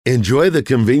Enjoy the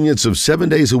convenience of 7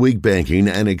 days a week banking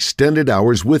and extended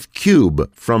hours with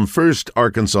Cube from First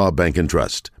Arkansas Bank and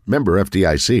Trust. Member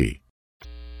FDIC.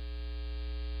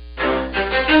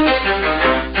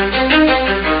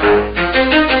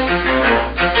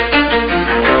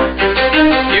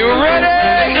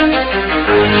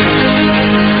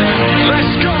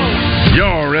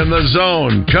 In the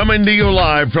Zone, coming to you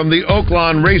live from the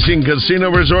Oaklawn Racing Casino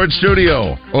Resort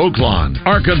Studio. Oaklawn,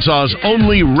 Arkansas's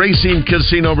only racing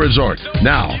casino resort.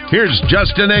 Now, here's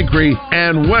Justin Acree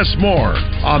and Wes Moore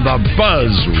on the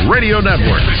Buzz Radio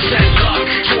Network. 20% luck,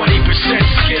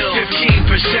 20% skill,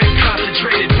 15%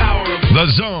 concentrated power.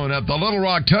 The Zone at the Little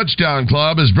Rock Touchdown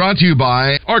Club is brought to you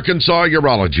by Arkansas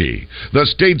Urology, the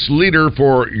state's leader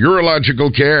for urological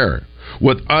care.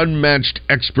 With unmatched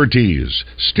expertise,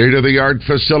 state-of-the-art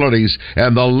facilities,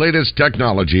 and the latest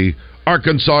technology,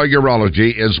 Arkansas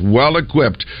Urology is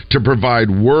well-equipped to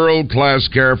provide world-class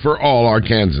care for all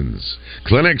Arkansans.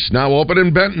 Clinics now open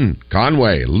in Benton,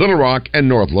 Conway, Little Rock, and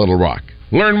North Little Rock.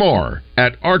 Learn more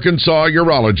at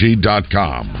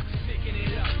arkansasurology.com.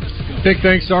 Big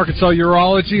thanks to Arkansas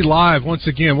Urology Live once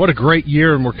again. What a great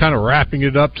year, and we're kind of wrapping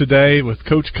it up today with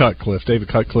Coach Cutcliffe. David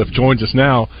Cutcliffe joins us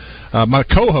now. My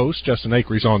co-host, Justin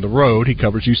Acree's on the road. He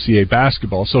covers UCA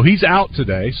basketball, so he's out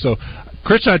today. So,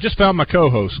 Chris, I just found my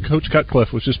co-host. Coach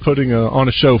Cutcliffe was just putting on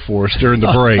a show for us during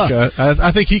the break.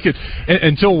 I think he could,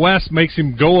 until Wes makes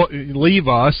him leave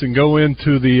us and go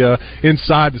into the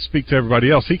inside to speak to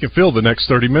everybody else, he can fill the next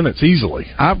 30 minutes easily.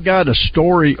 I've got a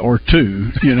story or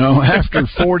two, after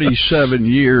 47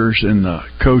 years in the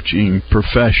coaching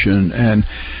profession, and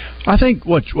I think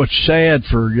what's sad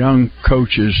for young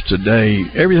coaches today,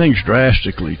 everything's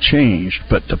drastically changed,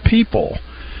 but the people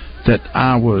that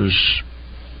I was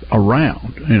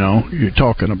around, you're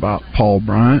talking about Paul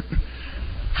Bryant,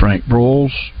 Frank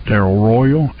Broyles, Darrell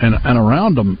Royal, and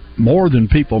around them more than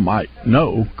people might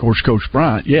know. Of course, Coach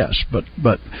Bryant, yes, but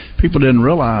people didn't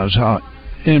realize how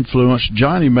influenced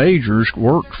Johnny Majors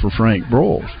worked for Frank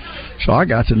Broyles. So I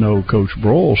got to know Coach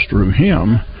Broyles through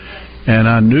him, and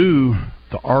I knew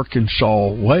the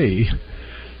Arkansas way.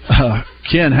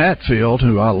 Ken Hatfield,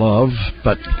 who I love,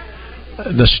 but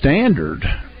the standard.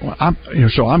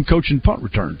 So I'm coaching punt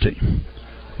return team.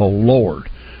 Oh Lord,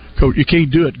 Coach, you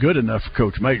can't do it good enough for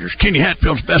Coach Majors. Kenny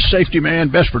Hatfield's best safety man,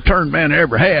 best return man I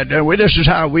ever had. This is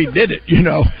how we did it.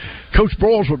 Coach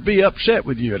Broyles would be upset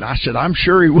with you, and I said, I'm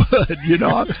sure he would.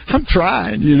 I'm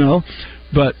trying.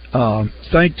 But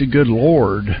thank the good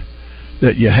Lord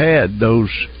that you had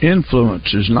those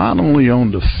influences not only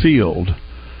on the field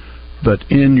but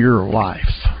in your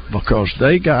life, because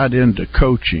they got into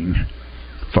coaching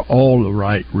for all the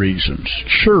right reasons.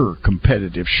 Sure,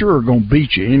 competitive, sure going to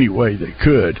beat you any way they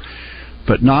could,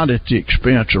 but not at the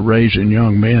expense of raising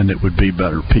young men that would be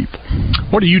better people.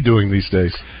 What are you doing these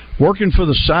days? Working for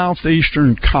the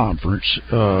Southeastern Conference.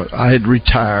 I had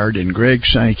retired, and Greg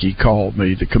Sankey called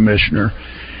me, the commissioner,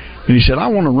 and he said, I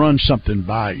want to run something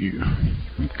by you.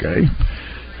 Okay.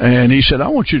 And he said, I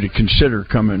want you to consider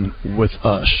coming with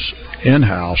us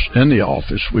in-house, in the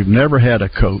office. We've never had a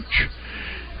coach,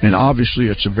 and obviously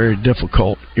it's a very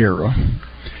difficult era.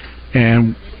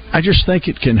 And I just think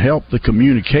it can help the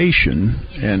communication.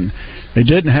 And they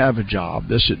didn't have a job.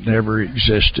 This had never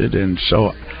existed. And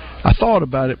so I thought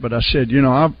about it, but I said,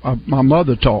 my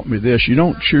mother taught me this. You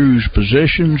don't choose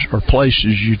positions or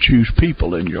places. You choose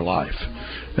people in your life.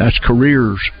 That's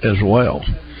careers as well.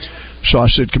 So I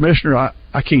said, Commissioner,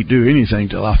 I can't do anything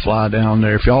till I fly down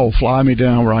there. If y'all will fly me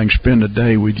down where I can spend a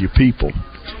day with you people.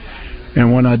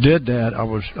 And when I did that, I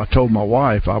told my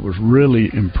wife I was really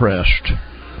impressed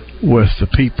with the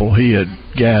people he had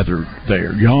gathered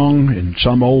there, young and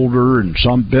some older and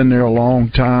some been there a long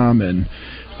time. And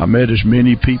I met as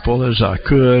many people as I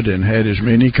could and had as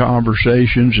many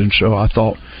conversations. And so I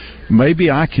thought,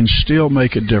 maybe I can still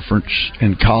make a difference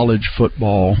in college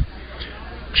football,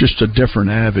 just a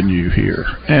different avenue here.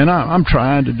 And I'm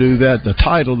trying to do that. The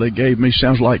title they gave me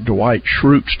sounds like Dwight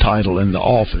Schrute's title in The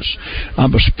Office.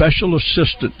 I'm a special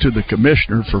assistant to the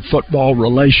commissioner for football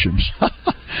relations.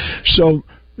 So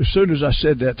as soon as I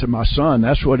said that to my son,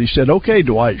 that's what he said, okay,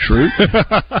 Dwight Schrute.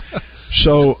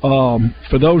 So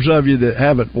for those of you that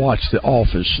haven't watched The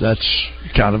Office, that's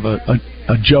kind of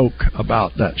a joke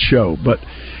about that show. But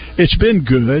it's been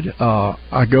good.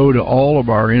 I go to all of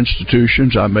our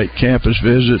institutions. I make campus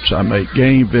visits. I make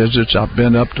game visits. I've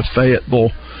been up to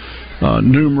Fayetteville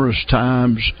numerous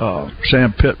times.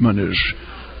 Sam Pittman is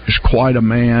quite a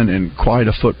man and quite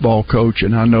a football coach,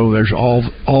 and I know there's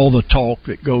all the talk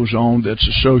that goes on that's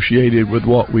associated with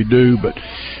what we do, but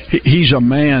he's a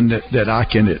man that I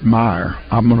can admire.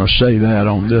 I'm going to say that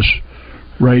on this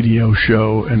radio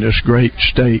show in this great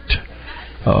state,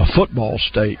 football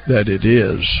state that it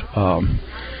is.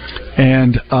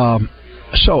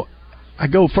 So I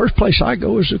go, first place I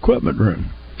go is the equipment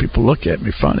room. People look at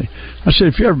me funny. I said,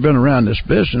 if you've ever been around this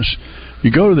business,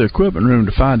 you go to the equipment room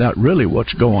to find out really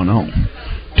what's going on.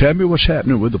 Tell me what's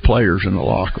happening with the players in the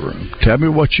locker room. Tell me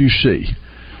what you see.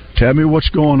 Tell me what's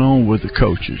going on with the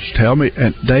coaches. Tell me,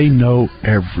 and they know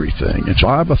everything. And so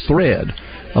I have a thread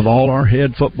of all our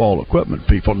head football equipment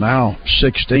people. Now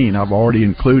 16, I've already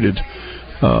included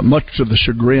much to the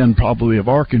chagrin probably of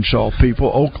Arkansas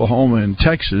people, Oklahoma and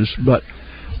Texas, but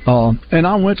and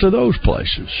I went to those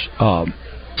places.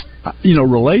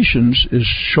 Relations is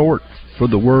short for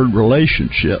the word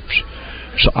relationships.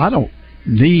 So I don't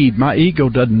need, my ego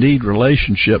doesn't need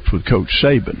relationships with Coach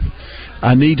Saban.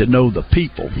 I need to know the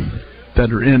people that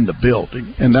are in the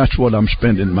building, and that's what I'm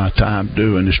spending my time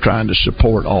doing, is trying to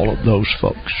support all of those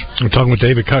folks. We're talking with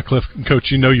David Cutcliffe.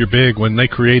 Coach, you know you're big when they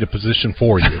create a position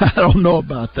for you. I don't know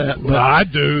about that. But well, I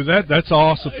do. That's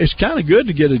awesome. It's kind of good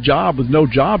to get a job with no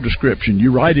job description.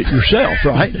 You write it yourself,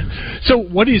 right? So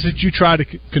what is it you try to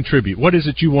contribute? What is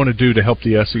it you want to do to help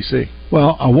the SEC?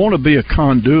 Well, I want to be a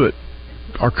conduit.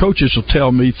 Our coaches will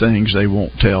tell me things they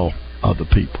won't tell other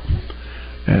people.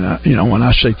 And, when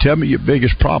I say, tell me your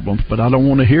biggest problems, but I don't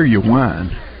want to hear you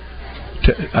whine.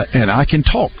 And I can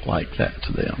talk like that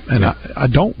to them. And I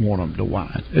don't want them to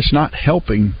whine. It's not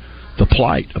helping the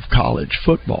plight of college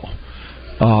football.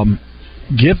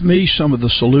 Give me some of the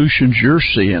solutions you're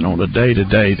seeing on a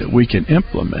day-to-day that we can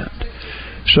implement.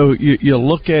 So you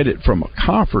look at it from a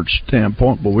conference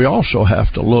standpoint, but we also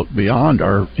have to look beyond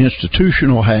our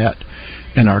institutional hat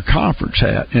and our conference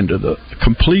hat into the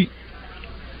complete.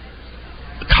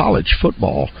 College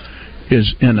football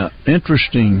is in an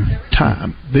interesting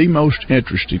time, the most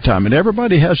interesting time, and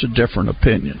everybody has a different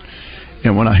opinion.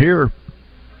 And when I hear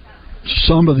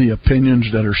some of the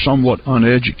opinions that are somewhat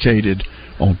uneducated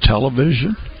on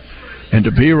television, and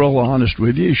to be real honest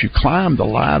with you, as you climb the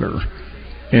ladder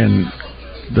and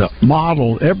the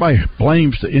model, everybody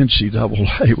blames the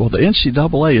NCAA. Well, the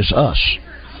NCAA is us.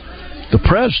 The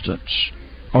presidents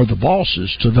are the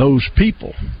bosses to those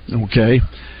people, okay?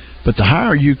 But the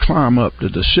higher you climb up the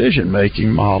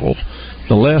decision-making model,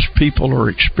 the less people are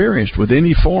experienced with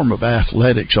any form of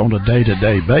athletics on a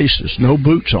day-to-day basis. No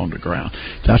boots on the ground.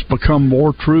 That's become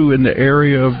more true in the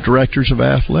area of directors of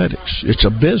athletics. It's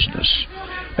a business.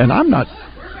 And I'm not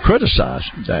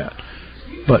criticizing that.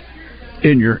 But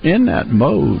you're in that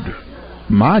mode,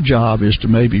 my job is to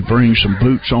maybe bring some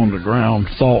boots on the ground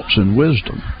thoughts and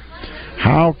wisdom.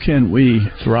 How can we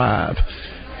thrive?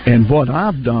 And what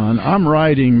I've done, I'm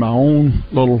writing my own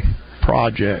little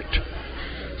project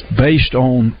based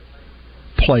on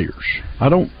players.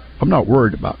 I'm not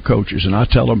worried about coaches, and I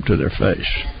tell them to their face.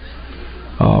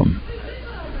 I'm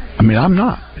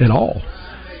not at all.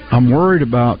 I'm worried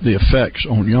about the effects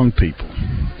on young people.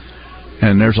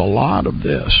 And there's a lot of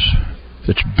this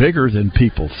that's bigger than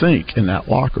people think in that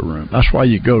locker room. That's why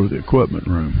you go to the equipment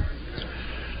room.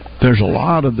 There's a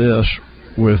lot of this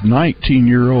with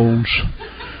 19-year-olds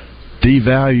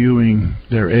devaluing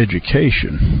their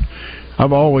education.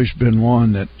 I've always been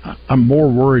one that I'm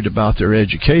more worried about their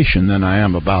education than I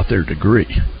am about their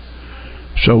degree.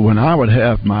 So when I would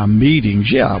have my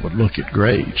meetings, I would look at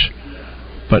grades.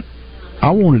 But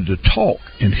I wanted to talk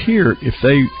and hear if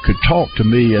they could talk to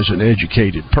me as an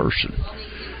educated person.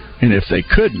 And if they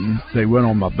couldn't, they went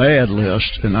on my bad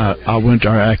list, and I went to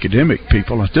our academic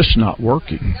people, like, this is not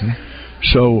working. Mm-hmm.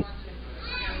 So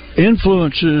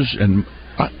influences, and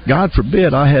God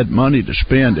forbid I had money to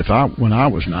spend when I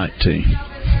was 19.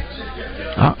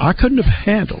 I couldn't have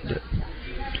handled it.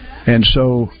 And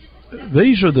so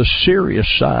these are the serious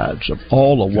sides of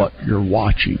all of what you're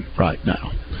watching right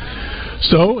now.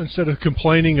 So instead of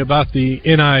complaining about the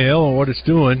NIL and what it's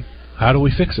doing, how do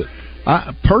we fix it?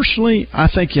 Personally, I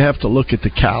think you have to look at the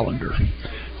calendar.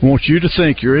 I want you to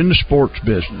think you're in the sports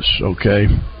business, okay?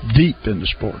 Deep in the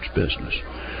sports business.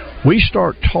 We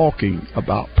start talking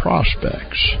about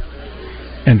prospects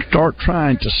and start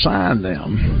trying to sign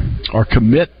them or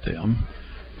commit them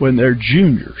when they're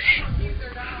juniors.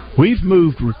 We've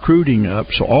moved recruiting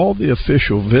up, so all the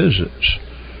official visits,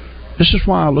 this is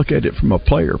why I look at it from a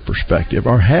player perspective,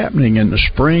 are happening in the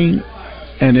spring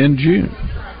and in June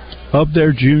of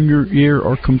their junior year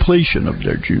or completion of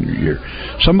their junior year.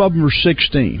 Some of them are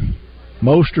 16.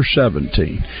 Most are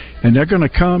 17. And they're going to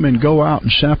come and go out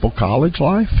and sample college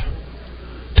life?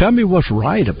 Tell me what's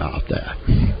right about that.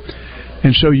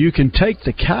 And so you can take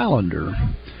the calendar,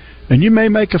 and you may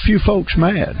make a few folks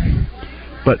mad.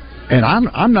 And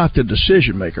I'm not the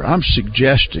decision maker. I'm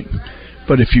suggesting.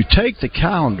 But if you take the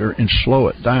calendar and slow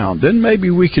it down, then maybe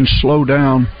we can slow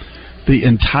down the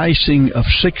enticing of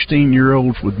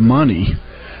 16-year-olds with money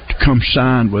to come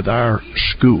sign with our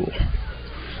school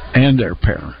and their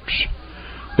parents.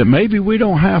 That maybe we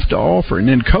don't have to offer. And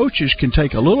then coaches can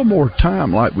take a little more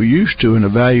time like we used to in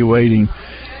evaluating,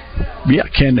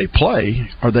 can they play?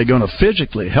 Are they going to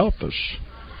physically help us?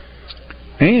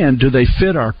 And do they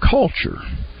fit our culture?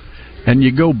 And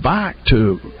you go back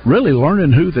to really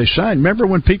learning who they signed. Remember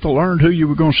when people learned who you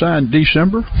were going to sign in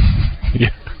December?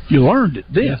 Yeah. You learned it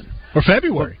then. Yeah. Or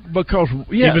February. Because,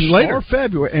 yes, even later. Or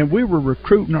February. And we were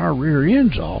recruiting our rear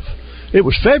ends off. It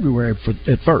was February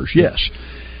at first, yes.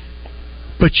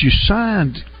 But you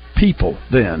signed people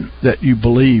then that you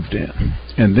believed in.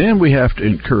 And then we have to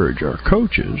encourage our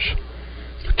coaches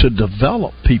to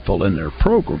develop people in their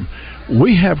program.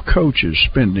 We have coaches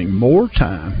spending more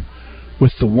time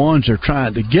with the ones they're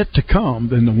trying to get to come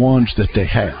than the ones that they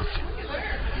have.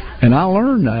 And I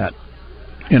learned that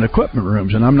in equipment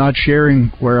rooms, and I'm not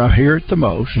sharing where I hear it the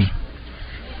most,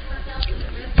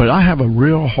 but I have a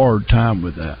real hard time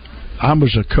with that. I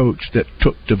was a coach that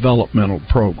took developmental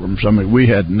programs. I mean, we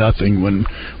had nothing when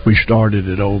we started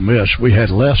at Ole Miss. We had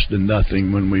less than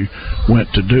nothing when we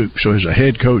went to Duke. So as a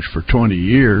head coach for 20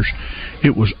 years,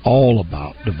 it was all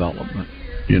about development,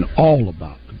 all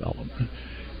about development.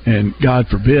 And God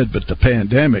forbid, but the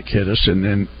pandemic hit us, and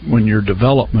then when your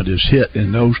development is hit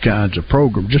in those kinds of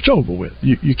programs, it's over with.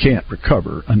 You can't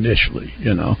recover initially,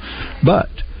 But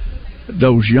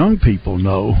those young people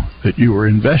know that you were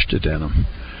invested in them.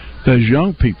 Those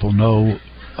young people know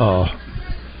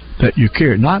that you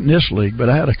care. Not in this league, but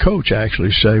I had a coach actually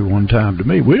say one time to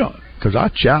me, because I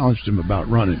challenged him about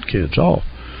running kids off,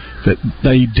 that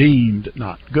they deemed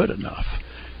not good enough.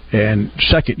 And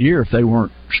second year, if they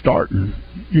weren't starting,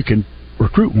 you can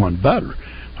recruit one better.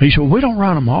 He said, we don't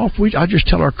run them off. I just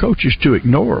tell our coaches to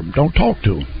ignore them. Don't talk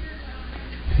to them.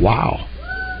 Wow.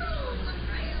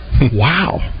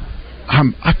 Wow.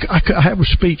 I was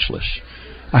speechless.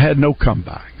 I had no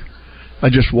comeback. I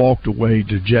just walked away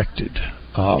dejected.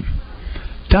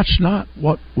 That's not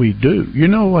what we do. You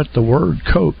know what the word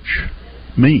coach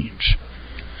means.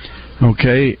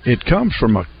 Okay? It comes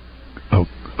from a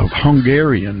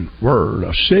Hungarian word,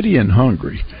 a city in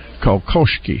Hungary called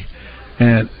Koski,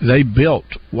 and they built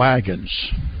wagons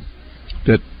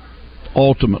that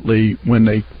ultimately, when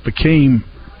they became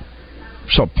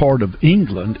some part of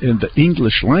England in the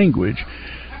English language,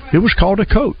 it was called a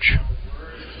coach.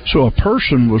 So a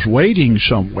person was waiting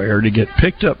somewhere to get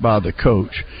picked up by the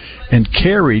coach and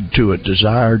carried to a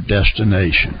desired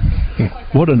destination.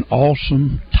 What an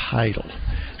awesome title.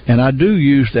 And I do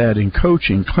use that in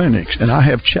coaching clinics, and I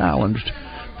have challenged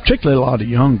particularly a lot of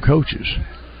young coaches.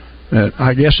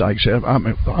 I guess I said,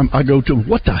 I go to them,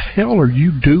 what the hell are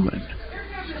you doing?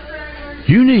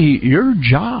 Your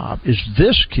job is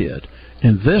this kid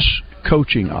and this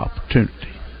coaching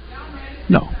opportunity.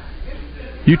 No.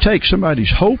 You take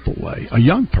somebody's hope away, a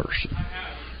young person,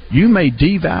 you may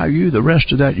devalue the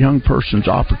rest of that young person's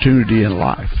opportunity in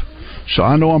life. So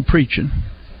I know I'm preaching,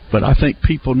 but I think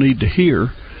people need to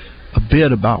hear a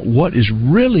bit about what is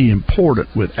really important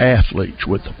with athletes,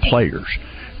 with the players,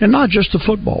 and not just the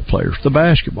football players, the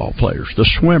basketball players, the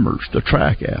swimmers, the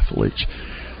track athletes.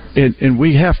 And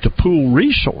we have to pool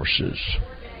resources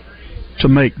to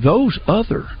make those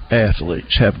other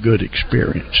athletes have good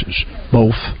experiences,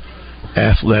 both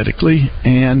athletically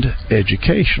and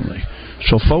educationally.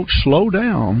 So folks, slow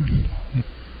down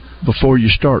before you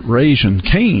start raising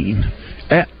Cain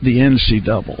at the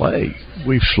NCAA.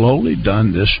 We've slowly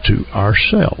done this to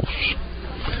ourselves,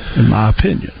 in my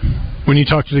opinion. When you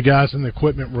talk to the guys in the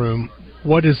equipment room,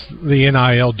 what is the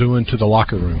NIL doing to the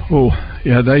locker room? Oh,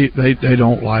 yeah, they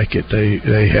don't like it.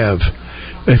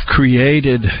 They've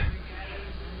created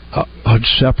a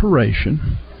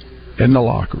separation in the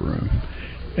locker room,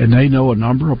 and they know a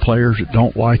number of players that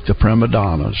don't like the prima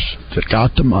donnas, that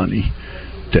got the money,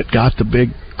 that got the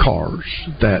big cars,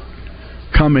 that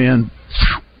come in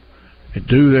and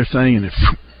do their thing, and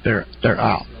they're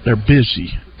out. They're busy.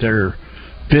 They're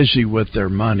busy with their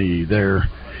money.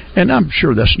 And I'm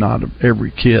sure that's not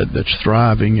every kid that's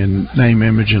thriving in name,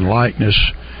 image, and likeness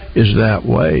is that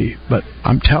way. But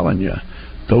I'm telling you,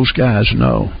 those guys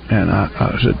know. And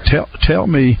I said, tell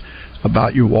me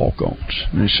about your walk-ons.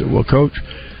 And he said, well, Coach,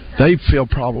 they feel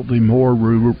probably more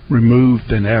removed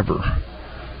than ever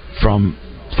from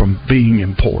being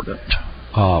important.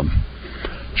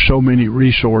 So many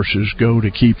resources go to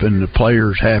keeping the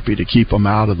players happy, to keep them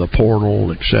out of the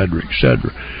portal, et cetera, et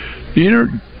cetera.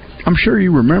 I'm sure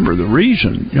you remember the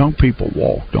reason young people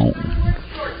walked on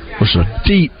was a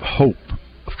deep hope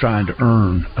of trying to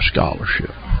earn a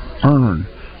scholarship. earn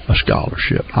a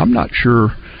scholarship. I'm not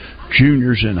sure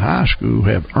juniors in high school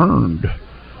have earned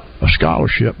a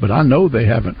scholarship, but I know they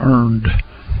haven't earned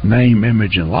name,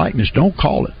 image, and likeness. Don't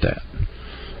call it that.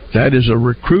 That is a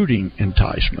recruiting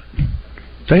enticement.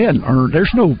 They hadn't earned,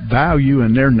 there's no value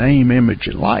in their name, image,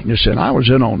 and likeness. And I was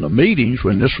in on the meetings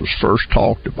when this was first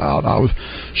talked about. I was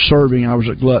serving, I was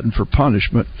a glutton for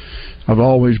punishment. I've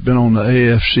always been on the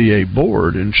AFCA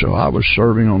board, and so I was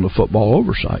serving on the football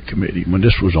oversight committee when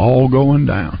this was all going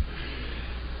down.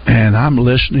 And I'm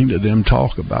listening to them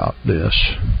talk about this.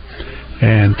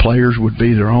 And players would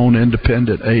be their own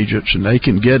independent agents, and they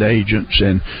can get agents,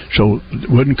 and so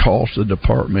it wouldn't cost the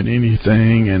department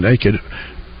anything, and they could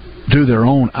do their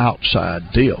own outside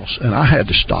deals. And I had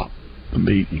to stop the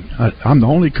meeting. I'm the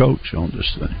only coach on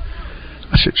this thing.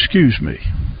 I said, excuse me,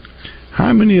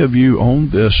 how many of you on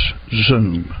this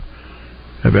Zoom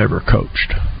have ever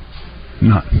coached?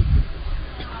 None.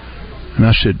 And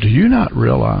I said, do you not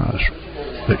realize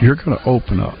that you're going to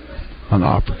open up an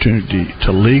opportunity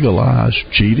to legalize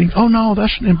cheating? Oh, no,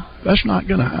 that's not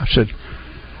going to happen. I said,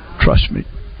 trust me,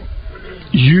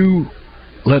 you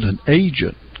let an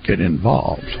agent get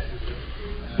involved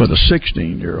with a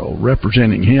 16-year-old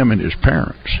representing him and his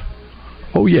parents.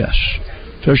 Oh, yes,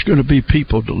 there's going to be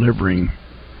people delivering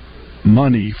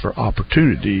money for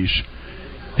opportunities,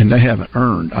 and they haven't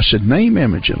earned. I said, name,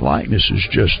 image, and likeness is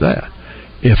just that.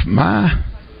 If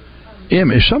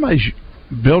somebody's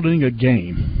building a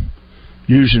game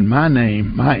using my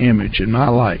name, my image, and my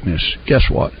likeness, guess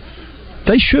what?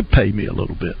 They should pay me a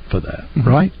little bit for that,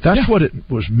 right? That's what it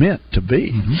was meant to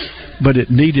be. But it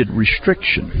needed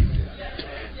restriction.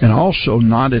 And also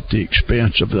not at the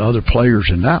expense of the other players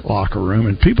in that locker room.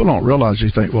 And people don't realize,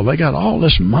 they think, well, they got all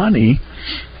this money.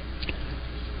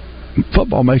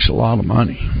 Football makes a lot of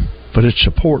money, but it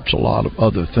supports a lot of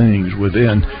other things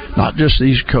within, not just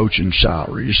these coaching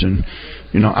salaries. And,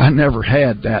 I never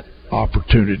had that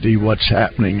opportunity. What's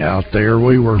happening out there,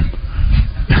 we were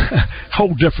a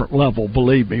whole different level,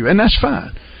 believe me, and that's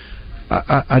fine.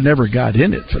 I never got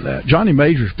in it for that. Johnny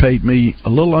Majors paid me a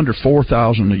little under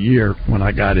 $4,000 a year when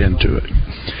I got into it,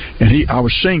 and I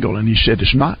was single, and he said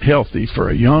it's not healthy for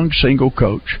a young single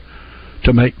coach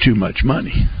to make too much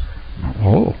money.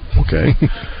 Oh, okay.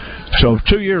 So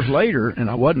 2 years later, and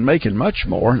I wasn't making much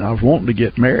more, and I was wanting to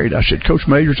get married. I said, Coach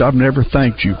Majors, I've never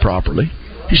thanked you properly.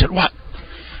 He said, what?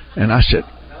 And I said,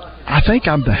 I think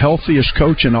I'm the healthiest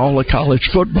coach in all of college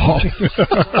football.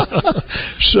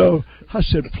 So I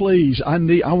said, please, I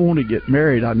want to get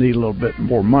married. I need a little bit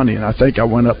more money. And I think I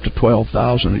went up to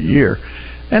 $12,000 a year.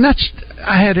 And I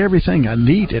had everything I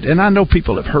needed. And I know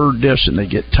people have heard this and they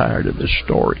get tired of this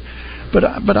story. But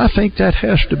I think that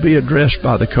has to be addressed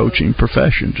by the coaching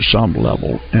profession to some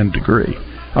level and degree.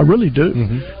 I really do.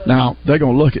 Now, they're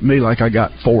going to look at me like I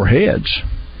got four heads.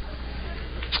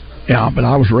 Yeah, but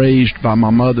I was raised by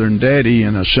my mother and daddy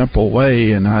in a simple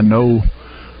way, and I know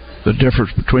the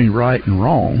difference between right and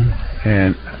wrong.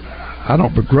 And I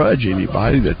don't begrudge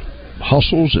anybody that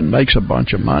hustles and makes a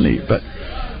bunch of money, but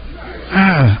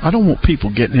I don't want people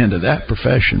getting into that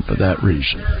profession for that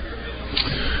reason.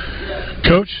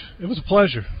 Coach, it was a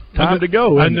pleasure. Time to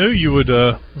go. I knew you would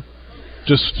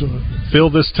just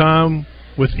fill this time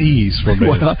with ease for me.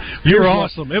 Well, you were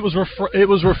awesome. It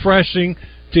was refreshing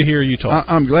to hear you talk.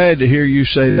 I'm glad to hear you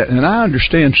say that, and I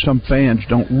understand some fans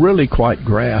don't really quite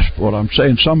grasp what I'm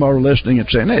saying. Some are listening and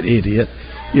saying, that idiot,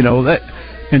 that,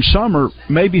 and some are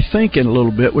maybe thinking a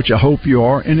little bit, which I hope you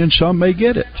are, and then some may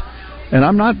get it. And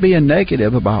I'm not being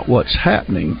negative about what's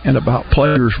happening and about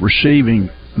players receiving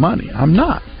money. I'm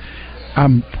not.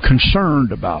 I'm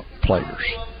concerned about players.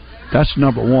 That's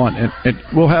number one. And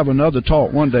we'll have another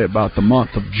talk one day about the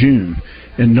month of June.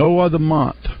 And no other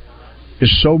month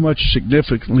is so much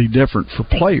significantly different for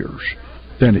players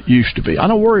than it used to be. I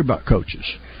don't worry about coaches.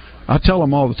 I tell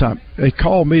them all the time, they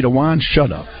call me to whine,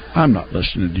 shut up. I'm not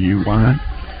listening to you whine.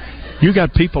 You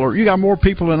got more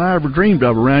people than I ever dreamed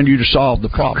of around you to solve the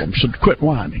problem, so quit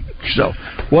whining. So,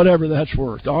 whatever that's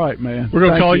worth. All right, man. We're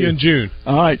going to call you in June.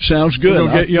 All right, sounds good. We're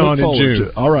going to get you on in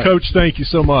June. All right. Coach, thank you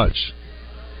so much.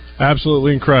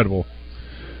 Absolutely incredible.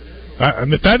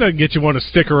 If that doesn't get you want to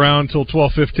stick around until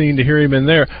 12:15 to hear him in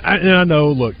there, I know,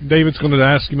 look, David's going to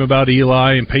ask him about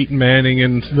Eli and Peyton Manning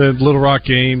and the Little Rock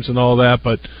games and all that,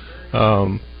 but,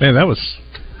 man, that was...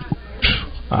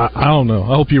 I don't know. I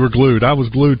hope you were glued. I was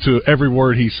glued to every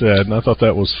word he said, and I thought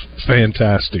that was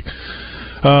fantastic. We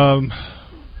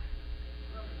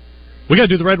got to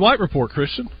do the red-white report,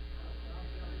 Christian.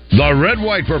 The Red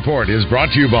White Report is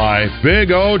brought to you by Big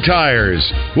O Tires,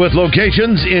 with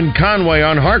locations in Conway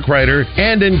on Harkrider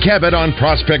and in Cabot on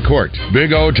Prospect Court.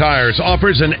 Big O Tires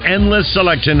offers an endless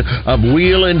selection of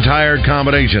wheel and tire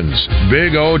combinations.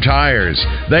 Big O Tires,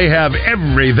 they have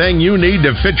everything you need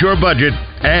to fit your budget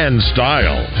and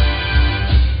style.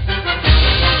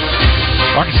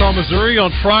 Arkansas, Missouri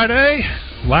on Friday,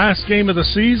 last game of the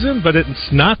season, but it's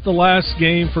not the last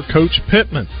game for Coach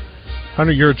Pittman.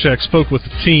 Hunter Yurachek spoke with the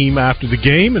team after the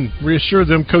game and reassured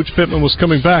them Coach Pittman was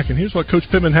coming back. And here's what Coach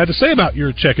Pittman had to say about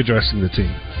Yurachek addressing the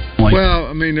team. Well,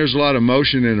 I mean, there's a lot of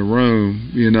emotion in the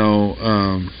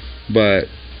room, but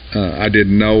I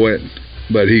didn't know it.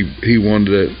 But he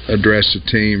wanted to address the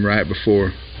team right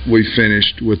before we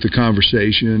finished with the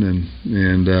conversation,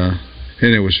 and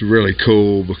it was really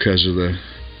cool because of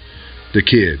the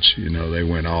kids. They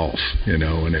went off, and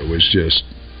it was just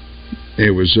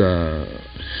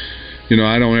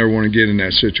I don't ever want to get in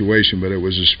that situation, but it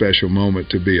was a special moment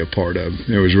to be a part of.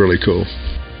 It was really cool.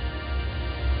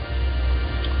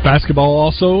 Basketball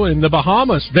also in the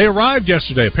Bahamas. They arrived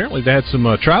yesterday. Apparently they had some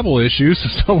travel issues,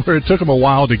 so it took them a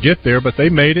while to get there, but they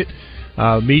made it.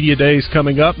 Media Day's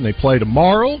coming up, and they play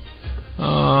tomorrow.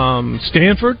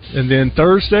 Stanford, and then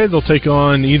Thursday they'll take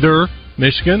on either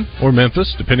Michigan or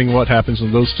Memphis, depending on what happens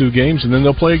in those two games, and then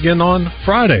they'll play again on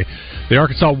Friday. The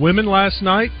Arkansas women last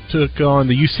night took on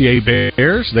the UCA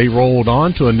Bears. They rolled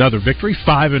on to another victory,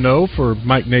 5-0 for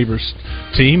Mike Neighbors'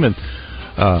 team. And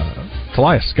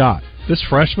Talia Scott, this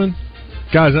freshman,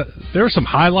 guys, there were some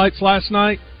highlights last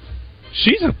night.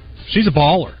 She's a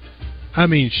baller. I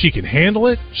mean, she can handle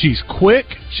it. She's quick.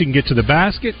 She can get to the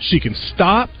basket. She can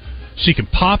stop. She can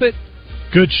pop it.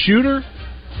 Good shooter.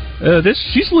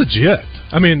 She's legit.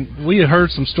 I mean, we had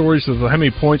heard some stories of how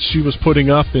many points she was putting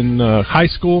up in high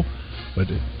school. But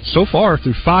so far,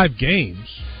 through 5 games,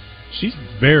 she's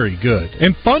very good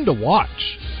and fun to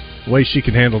watch. The way she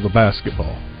can handle the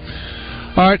basketball.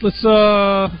 All right, let's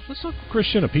talk to Chris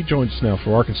Shinup. He joins us now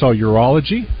for Arkansas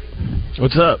Urology.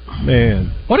 What's up,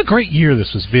 man? What a great year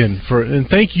this has been and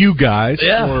thank you guys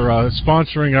for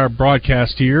sponsoring our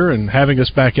broadcast here and having us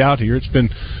back out here. It's been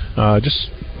just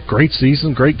great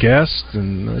season, great guests,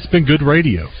 and it's been good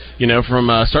radio. From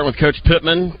starting with Coach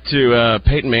Pittman to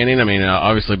Peyton Manning. I mean,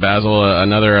 obviously Basil,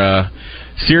 another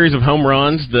series of home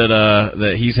runs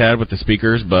that he's had with the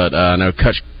speakers. But I know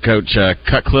Coach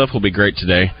Cutcliffe will be great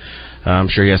today. I'm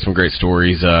sure he has some great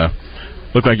stories.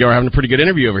 Looked like you were having a pretty good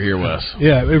interview over here, Wes.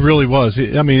 Yeah, it really was.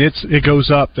 I mean, it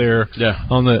goes up there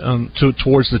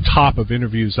towards the top of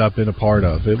interviews I've been a part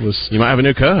of. You might have a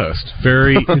new co-host.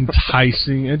 Very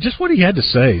enticing, and just what he had to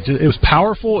say. It was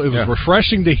powerful. It was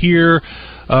refreshing to hear,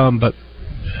 but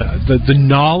the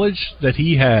knowledge that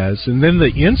he has, and then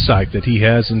the insight that he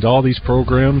has into all these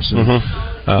programs. And,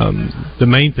 the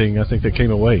main thing I think that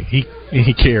came away,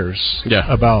 he cares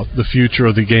about the future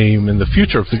of the game and the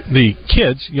future of the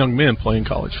kids, young men playing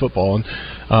college football,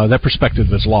 and that perspective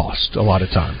is lost a lot of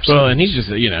times. Well, and he's just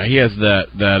he has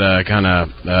that kind of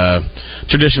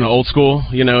traditional old school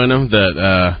in him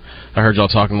that. I heard y'all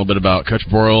talking a little bit about Coach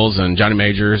Broyles and Johnny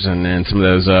Majors and some of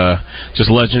those just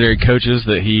legendary coaches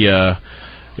that he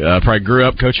probably grew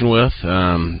up coaching with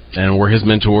and were his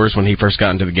mentors when he first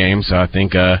got into the game. So I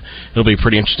think it'll be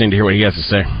pretty interesting to hear what he has to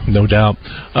say. No doubt.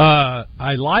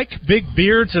 I like big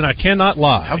beards, and I cannot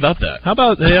lie. How about that? How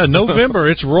about November?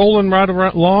 It's rolling right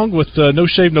along with No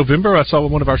Shave November. I saw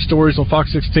one of our stories on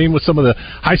Fox 16 with some of the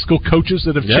high school coaches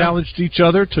that have challenged each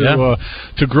other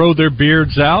to grow their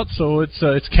beards out. So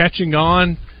it's catching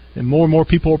on. And more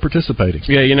people are participating.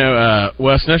 Yeah,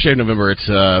 Wes, No Shave November, it's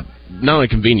not only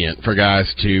convenient for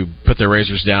guys to put their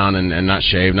razors down and not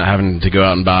shave, not having to go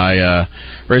out and buy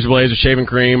razor blades or shaving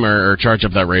cream or charge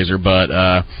up that razor, but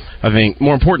I think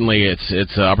more importantly, it's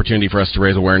an opportunity for us to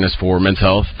raise awareness for men's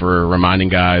health, for reminding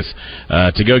guys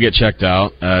to go get checked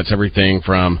out. It's everything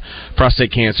from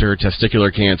prostate cancer,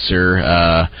 testicular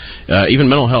cancer, even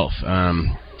mental health.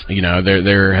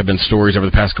 There have been stories over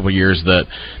the past couple of years that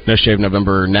No Shave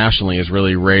November nationally has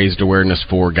really raised awareness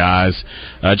for guys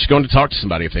just going to talk to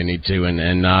somebody if they need to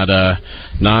and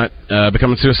not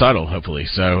becoming suicidal, hopefully.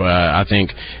 So I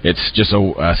think it's just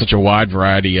such a wide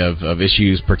variety of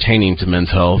issues pertaining to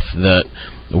men's health that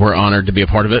we're honored to be a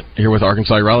part of it here with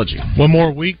Arkansas Urology. One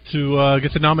more week to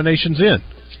get the nominations in.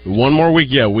 One more week,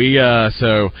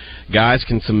 so guys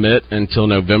can submit until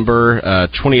November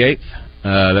 28th.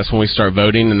 That's when we start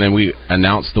voting, and then we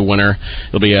announce the winner.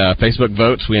 It'll be Facebook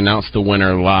votes. We announce the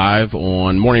winner live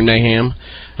on Morning Mayhem.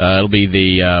 It'll be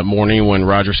the morning when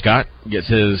Roger Scott gets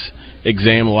his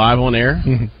exam live on air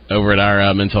over at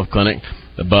our Men's Health Clinic.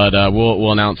 But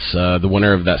we'll announce the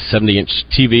winner of that 70-inch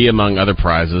TV, among other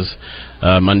prizes.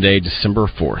 Monday, December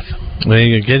 4th. Well,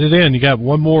 you get it in. You got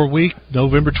one more week.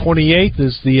 November 28th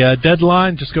is the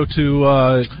deadline. Just go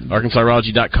to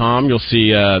ArkansasUrology.com. You'll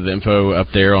see the info up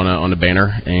there on a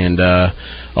banner, and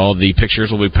all the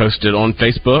pictures will be posted on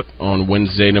Facebook on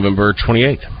Wednesday, November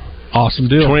 28th. Awesome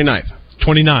deal. 29th.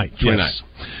 29th. Yes.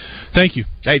 Thank you.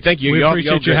 Hey, thank you. We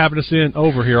appreciate you having us in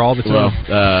over here all the time.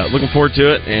 Well, looking forward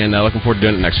to it, and looking forward to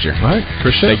doing it next year. All right.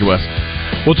 Appreciate it. Thank you, Wes.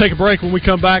 We'll take a break. When we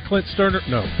come back,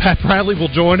 Pat Bradley will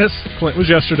join us. Clint was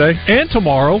yesterday and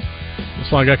tomorrow.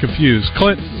 That's why I got confused.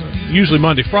 Clint, usually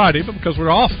Monday, Friday, but because we're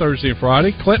off Thursday and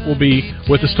Friday, Clint will be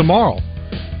with us tomorrow.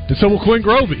 And so will Quinn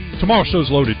Grovey. Tomorrow's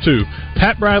show's loaded, too.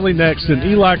 Pat Bradley next, and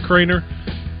Eli Craner.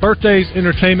 Birthdays,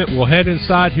 entertainment. We'll head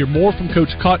inside, hear more from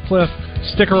Coach Cutcliffe.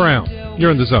 Stick around.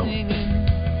 You're in the zone.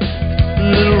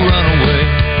 Little runaway,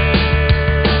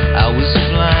 I was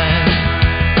blind.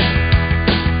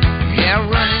 Yeah,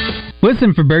 running.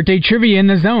 Listen for Birthday Trivia in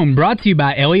the Zone, brought to you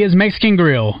by Elia's Mexican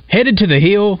Grill. Headed to the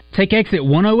Hill, take exit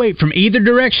 108 from either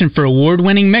direction for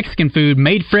award-winning Mexican food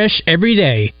made fresh every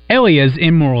day. Elia's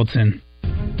in Morrilton.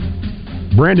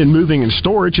 Brandon Moving and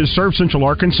Storage has served Central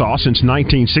Arkansas since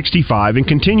 1965 and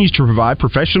continues to provide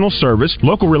professional service,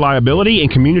 local reliability, and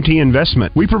community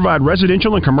investment. We provide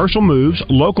residential and commercial moves,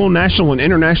 local, national, and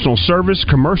international service,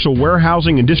 commercial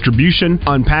warehousing and distribution,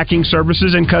 unpacking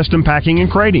services, and custom packing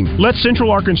and crating. Let Central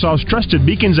Arkansas's trusted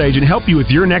Beacons agent help you with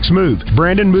your next move.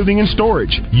 Brandon Moving and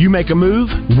Storage. You make a move,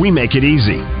 we make it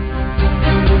easy.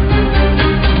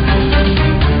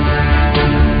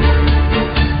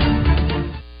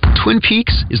 Twin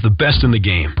Peaks is the best in the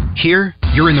game. Here,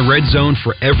 you're in the red zone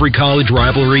for every college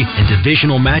rivalry and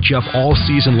divisional matchup all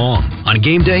season long. On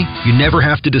game day, you never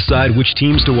have to decide which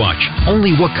teams to watch,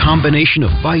 only what combination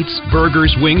of bites,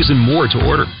 burgers, wings, and more to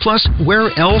order. Plus, where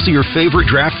else are your favorite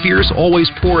draft beers always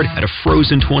poured at a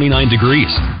frozen 29 degrees?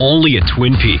 Only at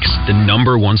Twin Peaks, the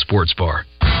 #1 sports bar.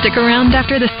 Stick around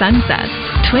after the sun sets.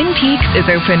 Twin Peaks is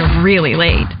open really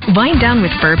late. Wind down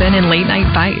with bourbon and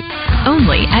late-night bites.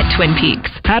 Only at Twin Peaks.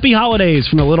 Happy holidays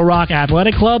from the Little Rock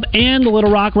Athletic Club and the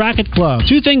Little Rock Racket Club.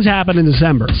 Two things happen in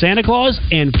December: Santa Claus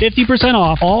and 50%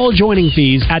 off all joining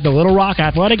fees at the Little Rock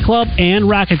Athletic Club and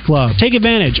Racket Club. Take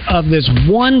advantage of this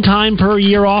one-time per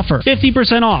year offer.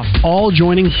 50% off all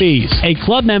joining fees. A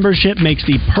club membership makes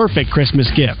the perfect Christmas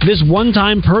gift. This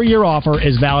one-time per year offer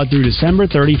is valid through December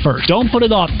 31st. Don't put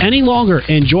it off any longer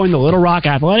and join the Little Rock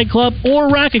Athletic Club or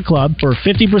Racket Club for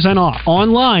 50% off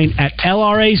online at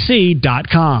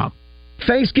LRAC.com.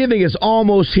 Thanksgiving is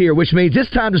almost here, which means it's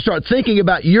time to start thinking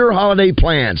about your holiday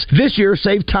plans. This year,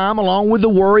 save time along with the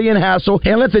worry and hassle,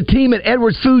 and let the team at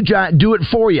Edwards Food Giant do it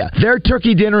for you. Their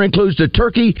turkey dinner includes the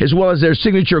turkey, as well as their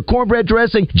signature cornbread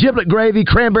dressing, giblet gravy,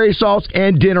 cranberry sauce,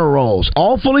 and dinner rolls.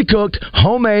 All fully cooked,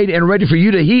 homemade, and ready for you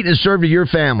to heat and serve to your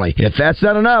family. If that's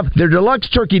not enough, their deluxe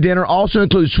turkey dinner also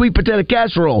includes sweet potato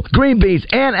casserole, green beans,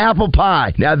 and apple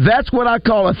pie. Now that's what I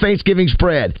call a Thanksgiving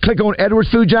spread. Click on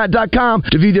EdwardsFoodGiant.com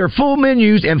to view their full menus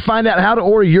and find out how to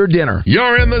order your dinner.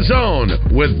 You're in the zone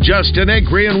with Justin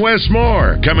Acree and Wes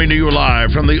Moore, coming to you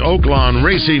live from the Oaklawn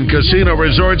Racing Casino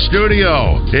Resort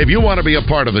Studio. If you want to be a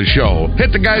part of the show,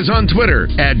 hit the guys on Twitter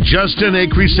at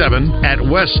JustinAcree7, at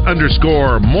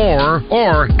Wes_Moore,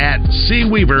 or at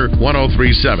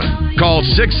CWeaver1037. Call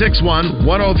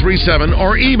 661-1037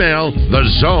 or email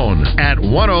thezone at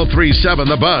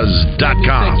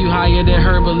 1037thebuzz.com. Take you higher than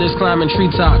herbalists climbing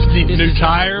treetops. New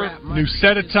tire, new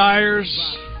set of tires.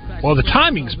 Well, the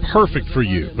timing's perfect for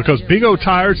you because Big O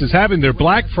Tires is having their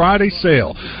Black Friday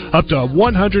sale. Up to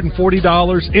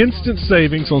 $140 instant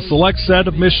savings on select set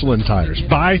of Michelin tires.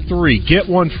 Buy 3, get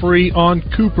 1 free on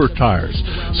Cooper tires.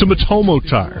 Sumitomo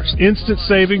tires. Instant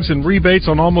savings and rebates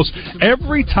on almost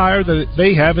every tire that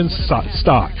they have in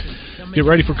stock. Get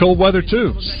ready for cold weather,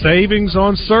 too. Savings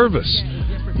on service.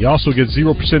 You also get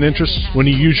 0% interest when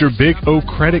you use your Big O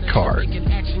credit card.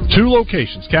 2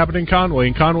 locations, Cabot and Conway.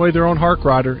 In Conway, they're on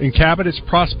Harkrider. In Cabot, it's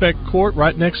Prospect Court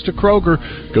right next to Kroger.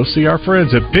 Go see our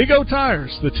friends at Big O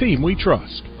Tires, the team we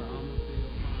trust.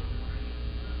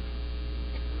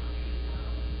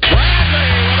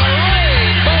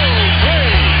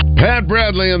 Pat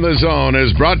Bradley in the Zone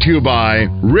is brought to you by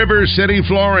River City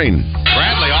Flooring.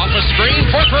 Bradley off the screen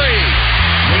for 3.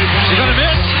 He's going to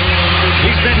miss.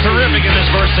 He's been terrific in this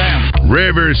first half.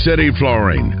 River City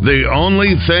Flooring. The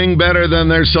only thing better than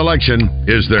their selection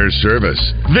is their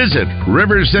service. Visit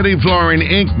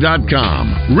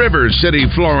RiverCityFlooringInc.com.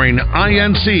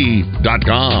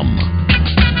 RiverCityFlooringInc.com.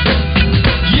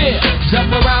 Yeah,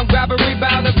 jump around, grab a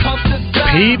rebound, and pump the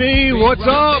sound. PB, what's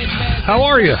up? How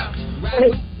are you?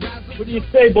 Hey, what do you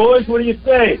say, boys? What do you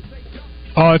say?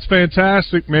 Oh, it's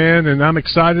fantastic, man, and I'm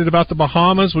excited about the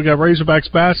Bahamas. We got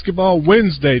Razorbacks basketball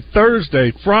Wednesday,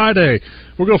 Thursday, Friday.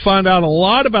 We're going to find out a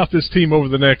lot about this team over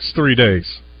the next 3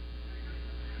 days.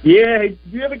 Yeah, do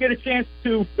you ever get a chance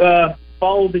to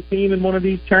follow the team in one of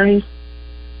these tourneys?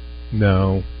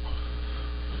 No.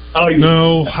 Oh,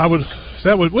 no.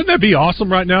 Wouldn't that be awesome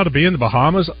right now to be in the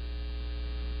Bahamas?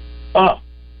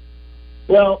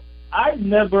 Well, I've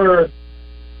never,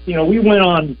 we went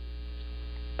on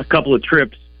a couple of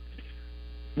trips.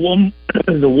 The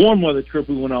warm weather trip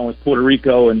we went on was Puerto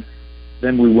Rico, and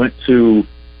then we went to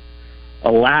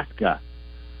Alaska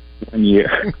one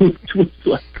year, which was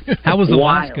like How was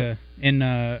wild. Alaska in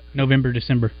November,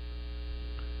 December?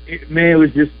 It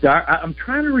was just dark. I'm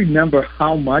trying to remember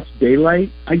how much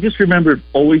daylight. I just remember it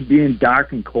always being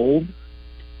dark and cold.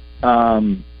 But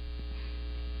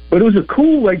it was a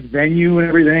cool venue and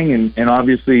everything, and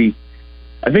obviously,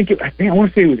 I want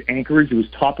to say it was Anchorage. It was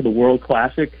Top of the World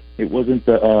Classic. It wasn't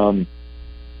the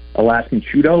Alaskan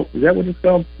Shootout. Is that what it's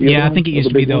called? Yeah, I think it used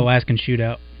to be the Alaskan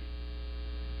Shootout.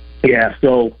 Yeah.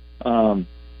 So let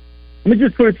me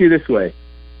just put it to you this way: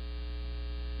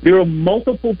 there were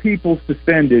multiple people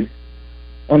suspended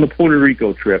on the Puerto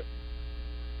Rico trip,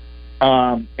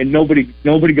 and nobody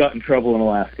got in trouble in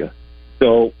Alaska.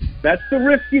 So that's the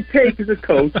risk you take as a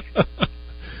coach.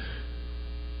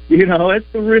 That's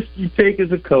the risk you take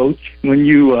as a coach when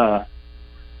you are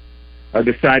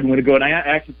deciding when to go. And I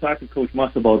actually talked to Coach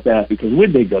Muss about that, because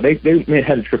where'd they go? They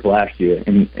had a trip last year,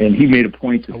 and he made a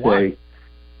point to say,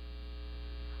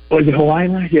 was it Hawaii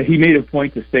last year? Yeah, he made a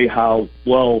point to say how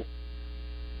well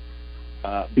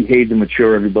behaved and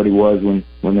mature everybody was when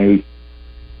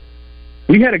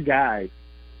we had a guy.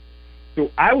 So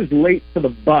I was late for the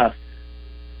bus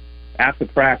after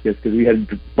practice because we had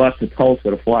a bus to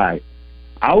Tulsa to fly.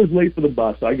 I was late for the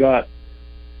bus. I got,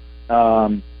 I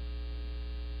don't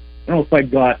know if I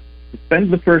got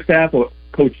suspended the first half or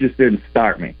coach just didn't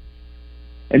start me.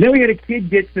 And then we had a kid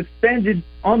get suspended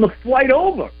on the flight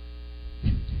over.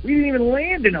 We didn't even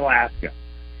land in Alaska.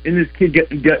 And this kid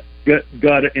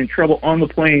got in trouble on the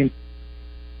plane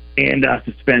and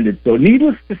suspended. So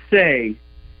needless to say,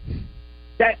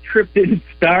 that trip didn't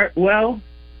start well.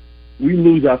 We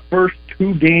lose our first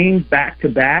 2 games back to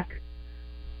back.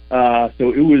 So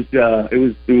it was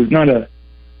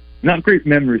not great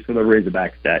memories for the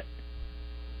Razorbacks that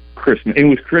Christmas. It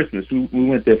was Christmas. We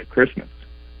went there for Christmas.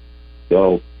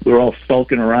 So we were all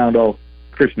sulking around all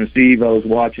Christmas Eve. I was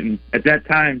watching at that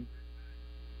time.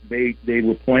 They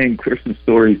were playing Christmas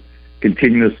Story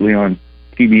continuously on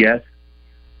TBS.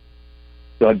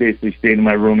 So I basically stayed in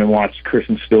my room and watched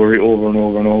Christmas Story over and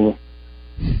over and over.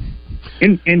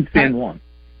 In San Juan.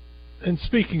 And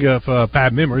speaking of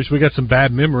bad memories, we got some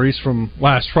bad memories from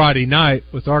last Friday night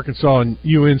with Arkansas and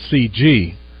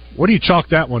UNCG. What do you chalk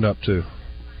that one up to?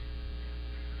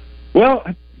 Well,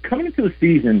 coming into the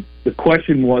season, the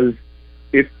question was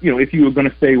if you were going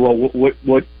to say, well,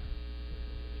 what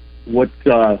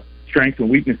strengths and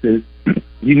weaknesses.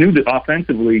 You knew that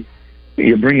offensively,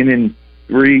 you're bringing in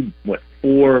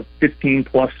 4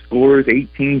 15-plus scorers,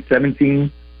 18,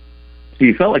 17. So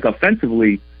you felt like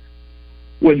offensively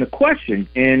was the question.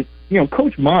 And,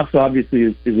 Coach Moss obviously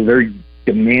is a very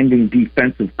demanding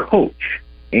defensive coach.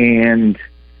 And,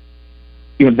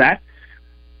 that's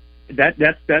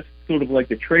sort of like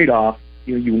the trade-off.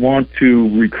 You want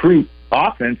to recruit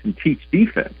offense and teach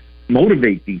defense,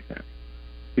 motivate defense.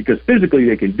 Because physically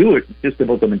they can do it. It's just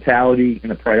about the mentality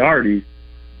and the priorities.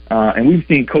 And we've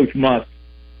seen Coach Muss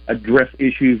address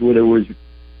issues where there was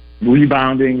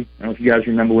rebounding. I don't know if you guys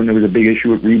remember when there was a big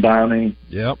issue with rebounding.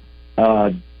 Yep.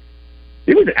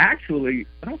 It was actually,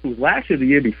 I don't know if it was last year or the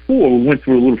year before, we went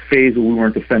through a little phase where we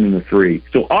weren't defending the 3.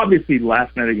 So obviously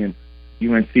last night against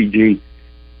UNCG,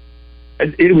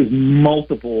 it was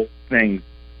multiple things.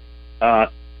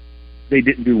 They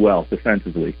didn't do well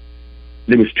defensively.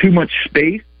 There was too much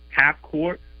space, half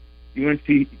court. UNC,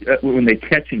 when they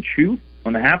catch and shoot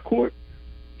on the half court,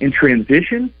 in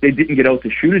transition, they didn't get out to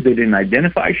shooters. They didn't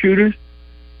identify shooters.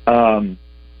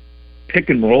 Pick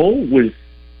and roll was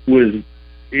the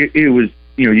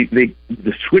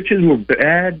switches were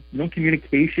bad. No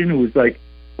communication. It was like,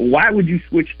 why would you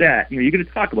switch that? You're going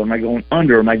to talk about, am I going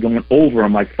under? Am I going over?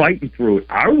 Am I fighting through it?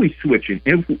 Are we switching?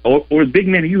 Or big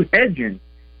man, are you hedging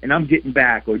and I'm getting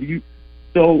back? Or do you?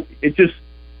 So it just,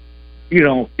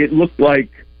 it looked like.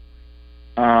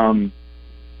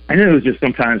 I know it was just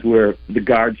sometimes where the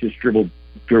guards just dribbled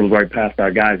right past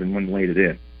our guys and wouldn't lay it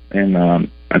in. And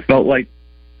I felt like,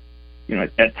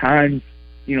 at times,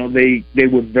 they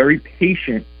were very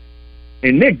patient,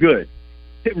 and they're good.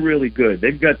 They're really good.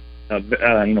 They've got a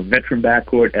veteran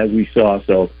backcourt, as we saw.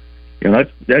 So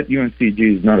that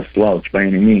UNCG is not a slouch by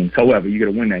any means. However, you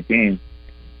got to win that game.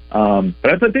 But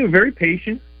I thought they were very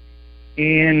patient,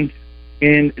 and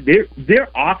their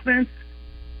offense,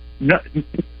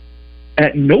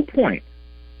 at no point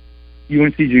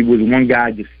UNCG was one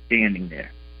guy just standing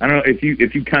there. I don't know if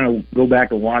you kind of go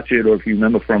back and watch it, or if you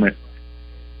remember from it.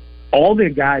 All their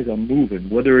guys are moving,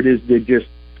 whether it is they're just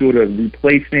sort of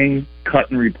replacing, cut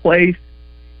and replace,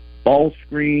 ball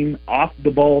screen, off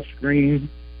the ball screen.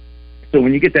 So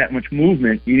when you get that much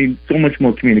movement, you need so much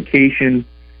more communication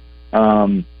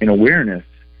and awareness.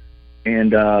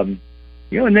 And, and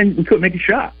then we couldn't make a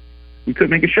shot.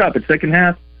 But second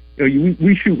half,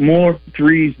 we shoot more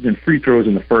threes than free throws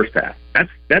in the first half.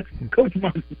 That's Coach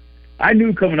Munson. I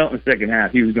knew coming out in the second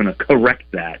half he was going to correct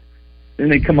that. Then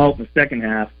they come out in the second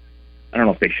half. I don't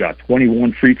know if they shot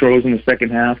 21 free throws in the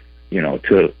second half.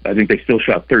 I think they still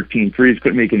shot 13 threes.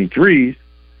 Couldn't make any threes.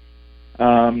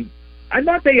 I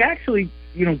thought they actually,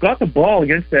 got the ball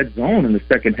against that zone in the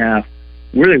second half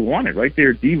where they wanted, right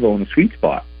there, Devo in the sweet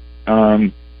spot.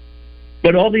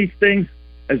 But all these things,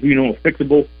 as we know, are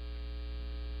fixable.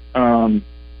 And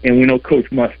we know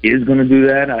Coach Musk is going to do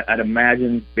that. I'd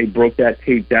imagine they broke that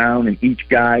tape down, and each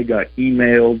guy got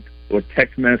emailed or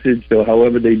text messaged, or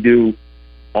however they do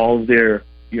all of their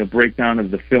breakdown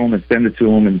of the film and send it to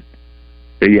them, and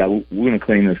say, yeah, we're going to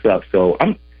clean this up. So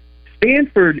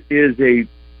Stanford is they're a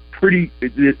pretty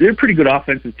good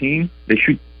offensive team. They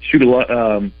shoot a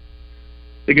lot.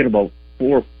 They get about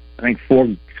four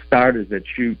starters that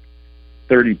shoot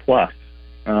 30 plus.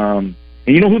 And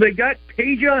you know who they got?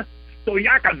 Peja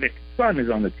Stojakovic. Son is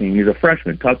on the team. He's a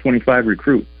freshman, top 25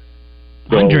 recruit.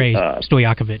 So, Andre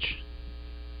Stojakovic.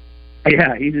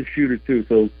 Yeah, he's a shooter too.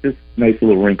 So just nice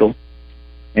little wrinkle.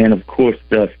 And of course,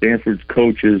 Stanford's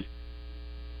coach is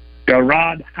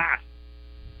Garrod Haas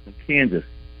from Kansas.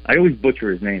 I always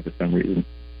butcher his name for some reason.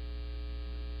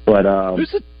 But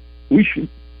we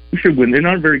should win. They're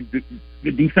not a very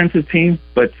good defensive team,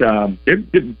 but they're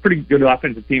a pretty good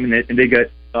offensive team, and they got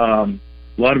a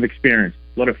lot of experience,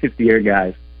 a lot of 50-year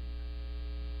guys.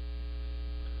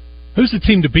 Who's the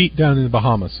team to beat down in the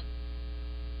Bahamas?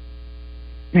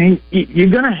 I mean, you're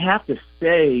going to have to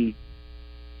say,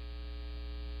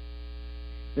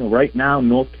 right now,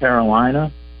 North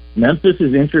Carolina. Memphis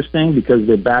is interesting because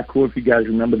their backcourt, if you guys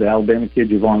remember the Alabama kid,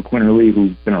 Javon Quinterly,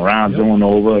 who's been around, going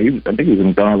over. I think he was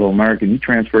an All-American. He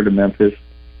transferred to Memphis.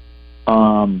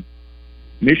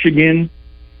 Michigan,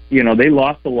 they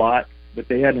lost a lot, but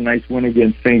they had a nice win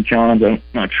against St. John's. I'm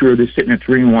not sure they're sitting at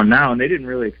 3-1 now, and they didn't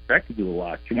really expect to do a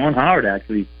lot. Juwan Howard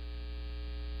actually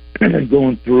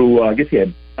going through, I guess he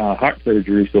had heart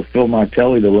surgery, so Phil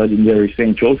Martelli, the legendary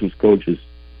St. Joseph's coach, is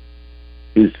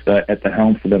at the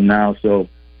helm for them now. So,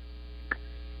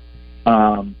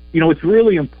 it's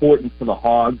really important for the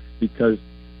Hogs because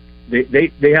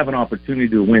they have an opportunity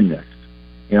to win this.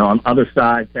 On the other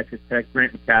side, Texas Tech,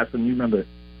 Grant McCasland, you remember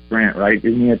Grant, right?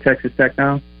 Isn't he at Texas Tech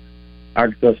now?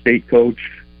 Arkansas State coach,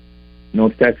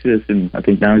 North Texas, and I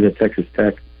think now he's at Texas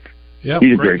Tech. Yeah,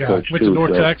 he's a great coach, went to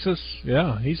North Texas.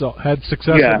 Yeah, he's had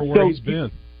success everywhere he's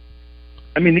been.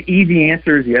 I mean, the easy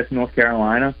answer is yes, North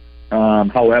Carolina.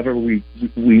 However, we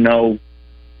know,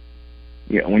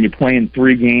 when you're playing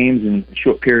 3 games in a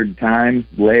short period of time,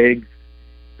 legs,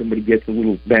 somebody gets a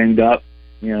little banged up,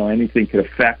 anything could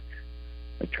affect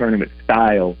a tournament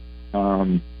style.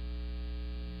 I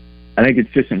think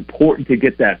it's just important to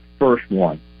get that first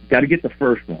one. You got to get the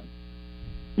first one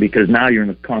because now you're in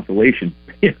a consolation.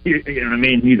 You know what I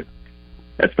mean?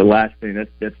 That's the last thing.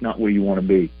 That's not where you want to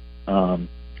be.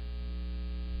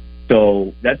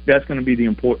 So that's going to be the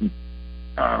important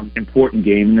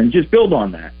game, and then just build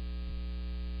on that.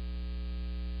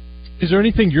 Is there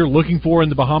anything you're looking for in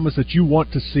the Bahamas that you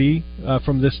want to see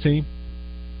from this team?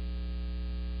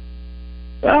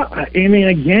 Well, I mean,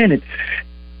 again, it's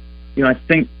I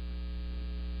think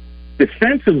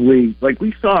defensively, like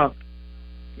we saw,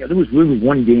 there was really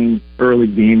one early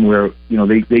game where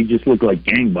they just looked like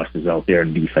gangbusters out there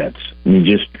in defense. I mean,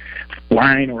 just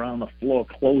flying around the floor,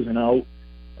 closing out.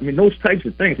 I mean, those types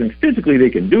of things, and physically they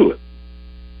can do it.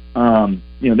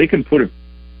 They can put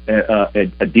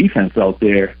a defense out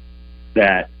there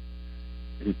that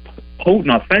is potent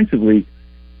offensively,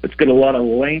 but's got a lot of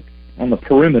length on the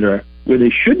perimeter where they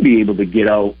should be able to get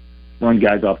out, run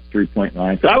guys off the 3-point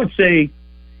line. So I would say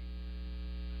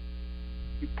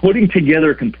putting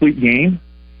together a complete game.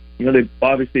 They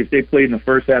obviously, if they played in the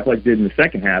first half like they did in the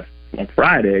second half on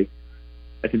Friday,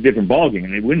 that's a different ballgame,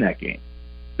 and they win that game.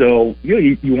 So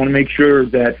you want to make sure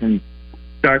that from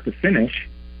start to finish,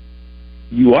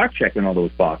 you are checking all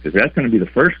those boxes. That's going to be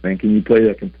the first thing. Can you play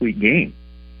that complete game?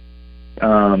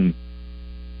 And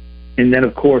then,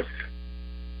 of course,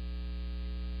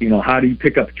 how do you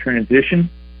pick up transition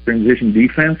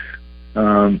defense,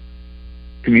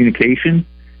 communication.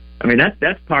 I mean,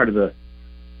 that's part of the,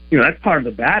 that's part of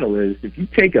the battle. Is if you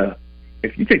take a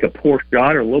poor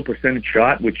shot or a low percentage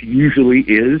shot, which usually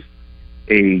is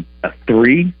a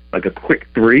three, like a quick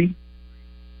three,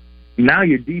 now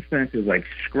your defense is like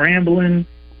scrambling.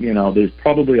 There's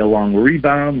probably a long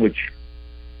rebound, which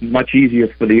is much easier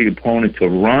for the opponent to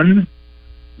run.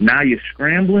 Now you're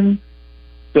scrambling.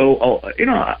 So,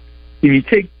 can you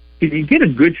get a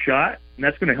good shot, and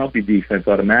that's going to help your defense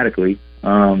automatically.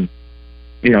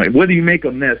 Whether you make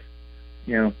or miss,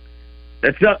 that's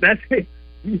it.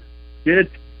 You get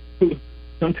it.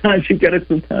 Sometimes you get it,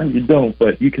 sometimes you don't,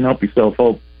 but you can help yourself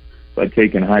out by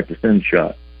taking a high percentage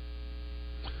shot.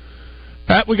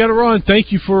 Pat, we got to run.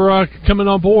 Thank you for coming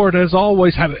on board. As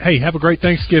always, have a great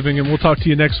Thanksgiving, and we'll talk to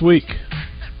you next week.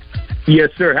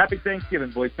 Yes, sir. Happy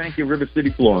Thanksgiving, boys. Thank you, River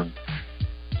City, Florida.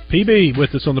 PB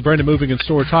with us on the Brandon Moving and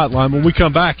Storage Hotline. When we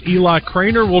come back, Eli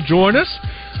Craner will join us.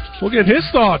 We'll get his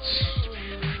thoughts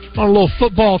on a little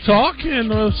football talk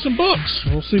and some books.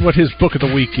 We'll see what his book of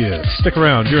the week is. Stick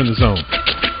around. You're in the zone.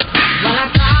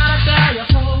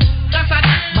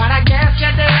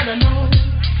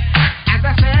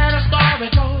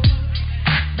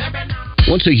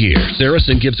 Once a year,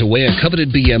 Saracen gives away a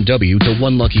coveted BMW to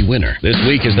one lucky winner. This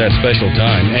week is that special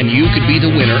time, and you could be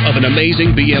the winner of an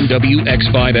amazing BMW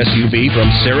X5 SUV from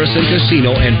Saracen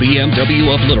Casino and BMW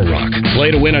of Little Rock.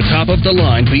 Play to win a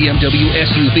top-of-the-line BMW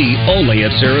SUV only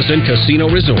at Saracen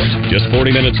Casino Resort. Just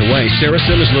 40 minutes away,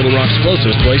 Saracen is Little Rock's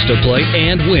closest place to play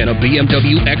and win a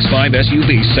BMW X5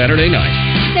 SUV Saturday night.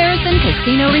 Saracen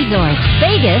Casino Resort,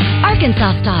 Vegas,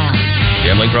 Arkansas style.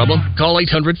 Gambling problem? Call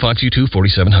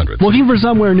 800-522-4700. Looking for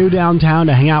somewhere new downtown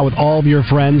to hang out with all of your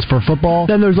friends for football?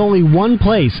 Then there's only one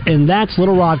place, and that's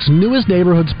Little Rock's newest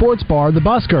neighborhood sports bar, The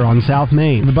Busker on South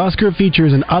Main. The Busker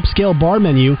features an upscale bar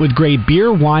menu with great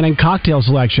beer, wine, and cocktail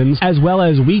selections, as well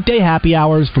as weekday happy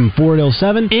hours from 4 till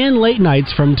 7 and late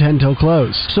nights from 10 till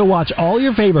close. So watch all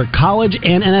your favorite college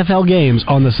and NFL games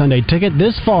on the Sunday Ticket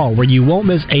this fall, where you won't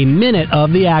miss a minute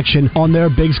of the action on their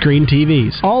big screen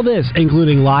TVs. All this,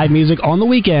 including live music on the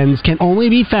weekends, can only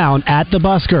be found at The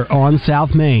Busker on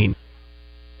South Main.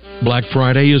 Black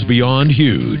Friday is beyond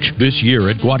huge this year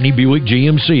at Gwatney Buick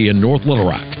GMC in North Little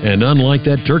Rock. And unlike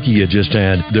that turkey you just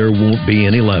had, there won't be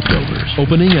any leftovers.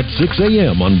 Opening at 6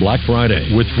 a.m. on Black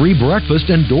Friday with free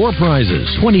breakfast and door prizes.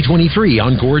 2023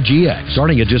 Encore GX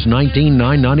starting at just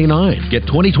 $19,999. Get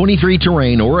 2023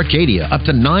 Terrain or Acadia up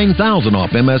to $9,000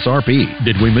 off MSRP.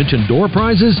 Did we mention door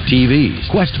prizes? TVs,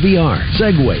 Quest VR,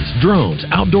 Segways, drones,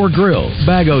 outdoor grills,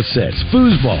 Bago sets,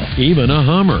 foosball, even a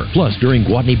Hummer. Plus, during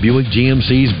Gwatney Buick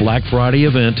GMC's Black Friday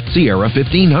event, Sierra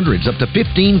 1500s up to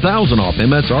 $15,000 off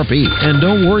MSRP. And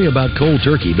don't worry about cold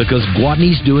turkey because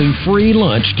Gwatney's doing free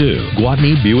lunch too.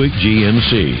 Gwatney Buick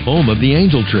GMC, home of the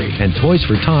Angel Tree and Toys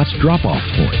for Tots drop-off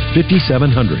point.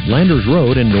 5700 Landers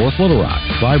Road in North Little Rock.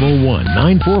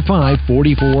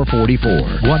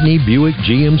 501-945-4444.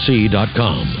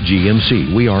 GwatneyBuickGMC.com.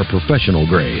 GMC, we are professional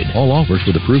grade. All offers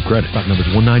with approved credit. Stock numbers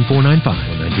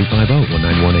 19495, 19250,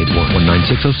 19181,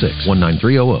 19606,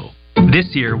 19300.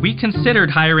 This year, we considered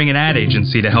hiring an ad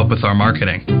agency to help with our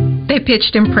marketing. They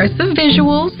pitched impressive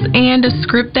visuals and a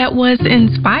script that was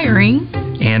inspiring.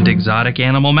 And exotic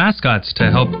animal mascots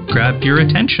to help grab your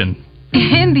attention.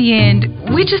 In the end,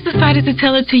 we just decided to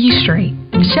tell it to you straight.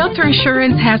 Shelter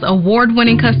Insurance has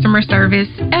award-winning customer service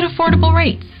at affordable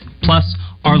rates. Plus,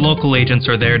 our local agents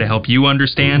are there to help you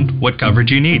understand what coverage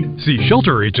you need. See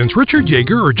shelter agents Richard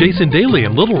Yeager or Jason Daly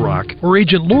in Little Rock or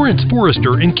Agent Lawrence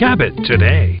Forrester in Cabot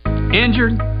today.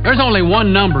 Injured? There's only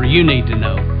one number you need to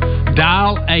know.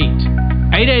 Dial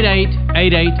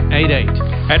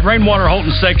 888-8888. At Rainwater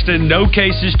Holton Sexton, no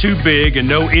case is too big and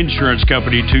no insurance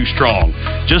company too strong.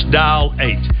 Just dial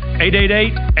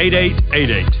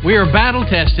 888-8888. We are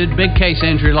battle-tested, big case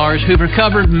injury lawyers who've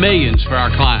recovered millions for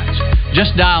our clients.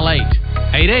 Just dial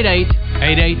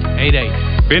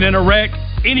 888-8888. Been in a wreck?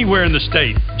 Anywhere in the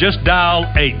state. Just dial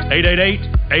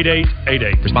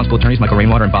 888-8888. Responsible attorneys Michael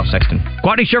Rainwater and Bob Sexton.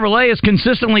 Gwatney Chevrolet has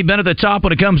consistently been at the top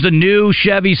when it comes to new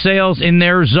Chevy sales in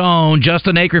their zone.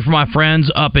 Justin Acre for my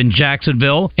friends up in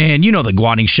Jacksonville. And you know that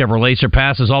Gwatney Chevrolet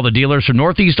surpasses all the dealers from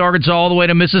Northeast Arkansas all the way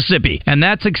to Mississippi. And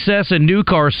that success in new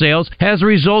car sales has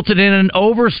resulted in an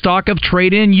overstock of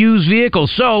trade-in used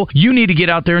vehicles. So you need to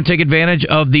get out there and take advantage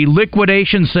of the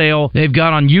liquidation sale they've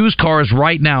got on used cars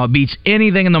right now. It beats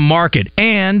anything in the market.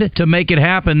 And to make it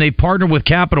happen, they partnered with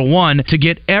Capital One to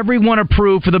get everyone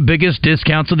approved for the biggest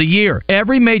discounts of the year.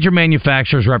 Every major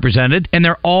manufacturer is represented, and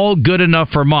they're all good enough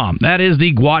for Mom. That is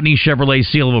the Gwatney Chevrolet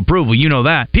seal of approval. You know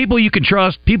that. People you can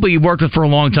trust, people you've worked with for a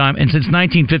long time, and since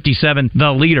 1957,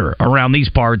 the leader around these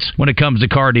parts when it comes to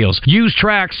car deals. Used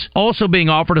Trax also being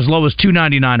offered as low as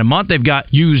 $299 a month. They've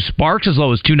got used Sparks as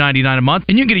low as $299 a month,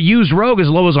 and you can get a used Rogue as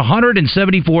low as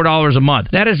 $174 a month.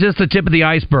 That is just the tip of the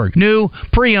iceberg. New,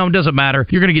 pre-owned, doesn't matter.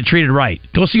 You're going to get treated right.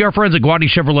 Go see our friends at Gwatney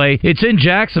Chevrolet. It's in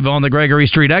Jacksonville on the Gregory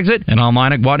Street exit and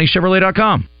online at GwatneyChevrolet.com.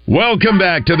 Welcome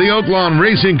back to the Oaklawn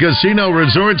Racing Casino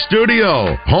Resort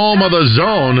Studio, home of the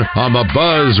Zone on the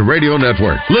Buzz Radio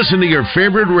Network. Listen to your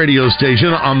favorite radio station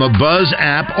on the Buzz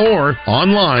app or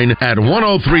online at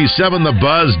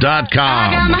 1037thebuzz.com.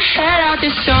 I got my head out the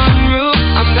sunroof.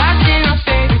 I'm blasting my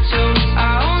favorite tunes.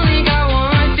 I only got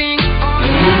one thing on.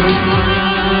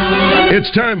 It's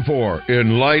time for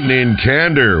Enlightening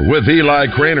Candor with Eli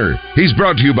Craner. He's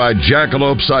brought to you by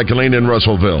Jackalope Cycling in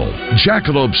Russellville.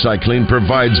 Jackalope Cycling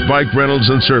provides bike rentals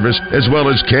and service as well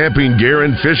as camping gear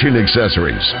and fishing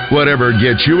accessories. Whatever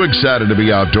gets you excited to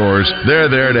be outdoors, they're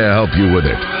there to help you with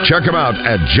it. Check them out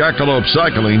at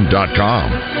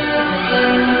jackalopecycling.com.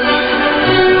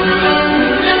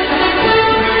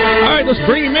 All right, let's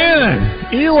bring him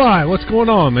in. Eli, what's going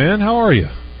on, man? How are you?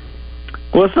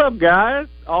 What's up, guys?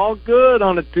 All good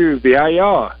on a Tuesday. How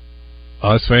y'all?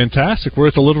 It's fantastic. We're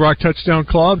at the Little Rock Touchdown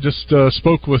Club. Just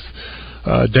spoke with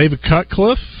David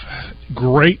Cutcliffe.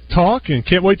 Great talk, and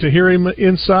can't wait to hear him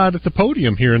inside at the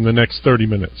podium here in the next 30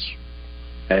 minutes.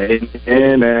 And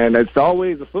it's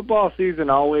always, the football season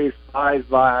always flies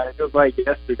by. It feels like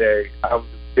yesterday I was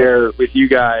there with you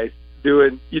guys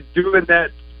doing that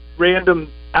random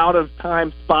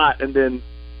out-of-time spot, and then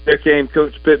there came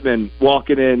Coach Pittman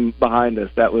walking in behind us.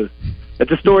 That's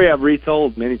a story I've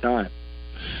retold many times.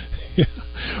 Yeah.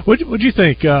 What'd you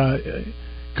think?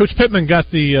 Coach Pittman got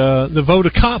the vote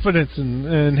of confidence,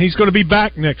 and he's going to be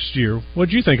back next year.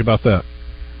 What'd you think about that?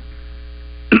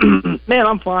 Man,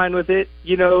 I'm fine with it.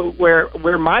 You know, where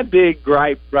my big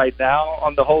gripe right now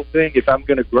on the whole thing, if I'm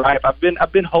going to gripe, I've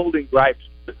been holding gripes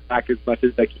back as much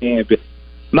as I can, but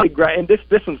my gripe, and this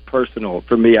one's personal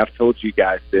for me. I've told you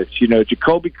guys this. You know,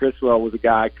 Jacoby Criswell was a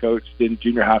guy I coached in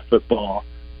junior high football.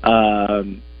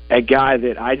 A guy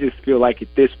that I just feel like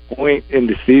at this point in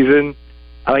the season,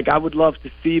 I would love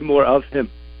to see more of him.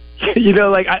 You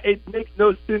know, it makes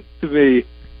no sense to me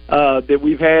that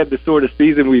we've had the sort of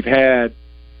season we've had,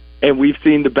 and we've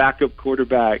seen the backup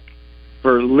quarterback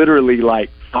for literally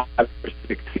 5 or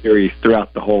 6 series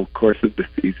throughout the whole course of the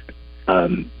season.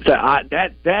 So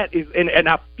that is, and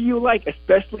I feel like,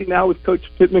 especially now with Coach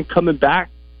Pittman coming back,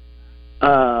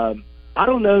 I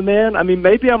don't know, man. I mean,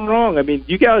 maybe I'm wrong. I mean,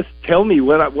 you guys tell me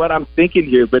what I'm thinking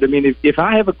here. But I mean, if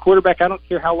I have a quarterback, I don't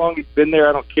care how long he's been there.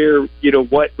 I don't care,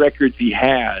 what records he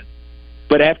has.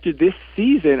 But after this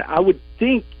season, I would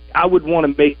think I would want to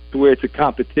make it to where it's a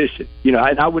competition.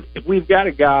 And I would, if we've got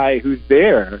a guy who's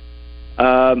there,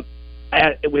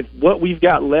 with what we've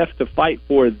got left to fight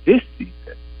for this season,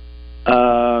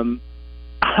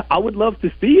 I would love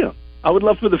to see him. I would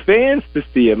love for the fans to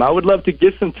see him. I would love to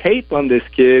get some tape on this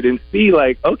kid and see,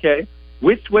 okay,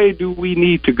 which way do we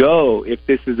need to go if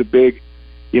this is a big,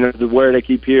 the word I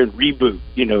keep hearing, reboot,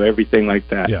 everything like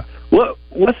that. Yeah.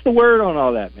 What's the word on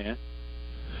all that, man?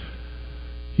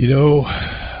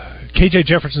 KJ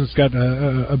Jefferson's got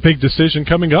a big decision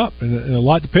coming up, and a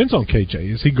lot depends on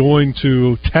KJ. Is he going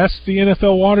to test the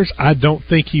NFL waters? I don't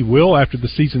think he will after the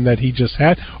season that he just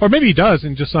had. Or maybe he does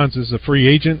and just signs as a free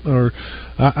agent, or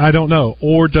I don't know.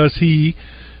 Or does he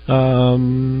try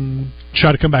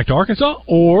to come back to Arkansas,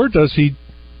 or does he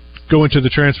go into the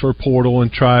transfer portal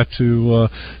and try to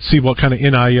see what kind of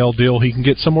NIL deal he can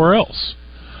get somewhere else?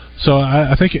 So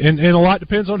I think, and a lot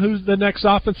depends on who the next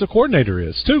offensive coordinator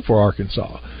is, too, for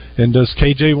Arkansas. And does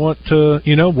KJ want to,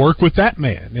 work with that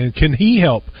man? And can he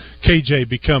help KJ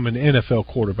become an NFL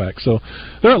quarterback? So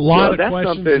there are a lot of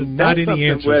questions and not any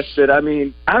answers. Wes, that, I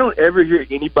don't ever hear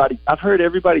anybody. I've heard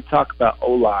everybody talk about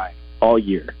O-line all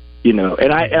year, and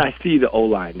I see the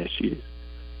O-line issues.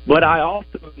 But I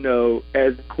also know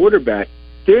as a quarterback,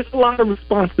 there's a lot of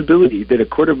responsibility that a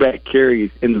quarterback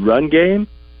carries in the run game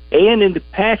and in the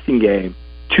passing game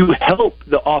to help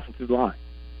the offensive line.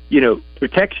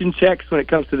 Protection checks when it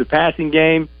comes to the passing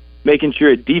game, making sure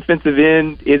a defensive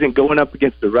end isn't going up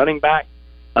against the running back,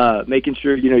 making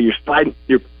sure, you're sliding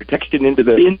your protection into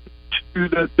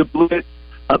the blitz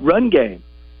run game.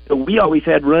 So we always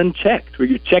had run checks where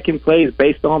you're checking plays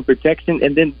based on protection,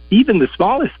 and then even the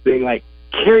smallest thing, like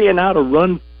carrying out a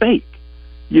run fake,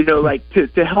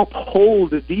 to help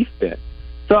hold the defense.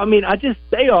 So, I just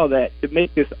say all that to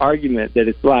make this argument that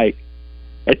it's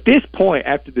at this point,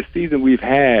 after the season we've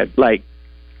had,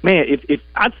 man, if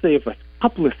I'd say if a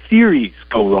couple of series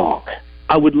go wrong,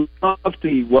 I would love to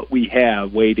see what we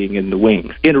have waiting in the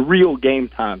wings in a real game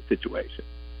time situation.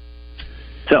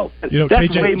 So that's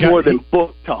KJ way more than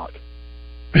book talk.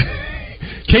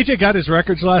 KJ got his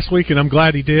records last week, and I'm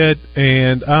glad he did.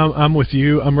 And I'm with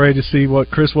you. I'm ready to see what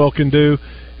Criswell can do,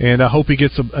 and I hope he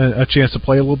gets a chance to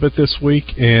play a little bit this week.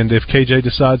 And if KJ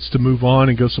decides to move on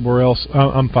and go somewhere else,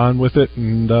 I'm fine with it.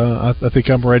 And I think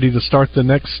I'm ready to start the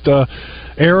next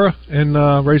era in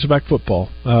Razorback football,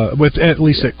 with at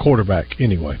least at quarterback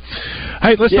anyway.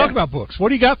 Hey, let's talk about books. What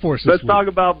do you got for us this week? Let's talk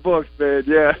about books, man.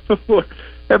 Yeah.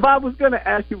 If I was going to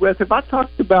ask you, Wes, if I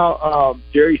talked about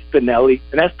Jerry Spinelli,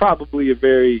 and that's probably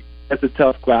that's a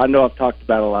tough question. I know I've talked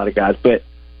about a lot of guys, but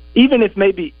even if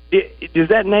maybe, does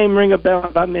that name ring a bell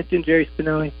if I mentioned Jerry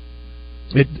Spinelli?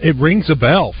 It rings a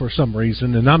bell for some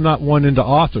reason, and I'm not one into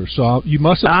authors, so you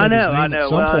must have said his name at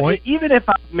some point. Even if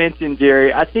I mentioned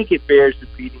Jerry, I think it bears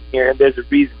repeating here, and there's a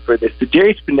reason for this. So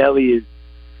Jerry Spinelli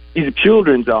he's a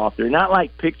children's author, not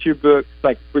like picture books,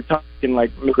 like we're talking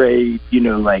like grade,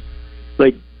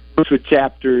 like books with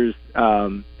chapters,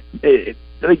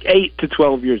 like 8 to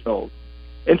 12 years old.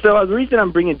 And so the reason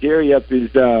I'm bringing Jerry up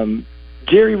is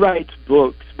Jerry writes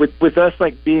books with us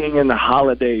like being in the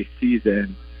holiday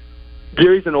season.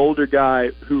 Jerry's an older guy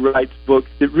who writes books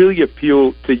that really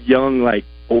appeal to young, like,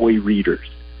 boy readers.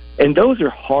 And those are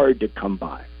hard to come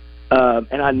by.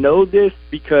 And I know this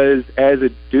because as a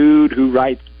dude who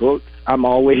writes books, I'm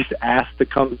always asked to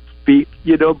come speak,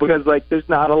 because, like, there's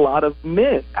not a lot of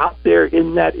men out there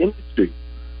in that industry.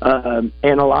 And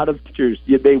a lot of teachers,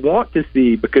 they want to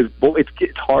see, because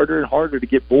it's harder and harder to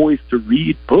get boys to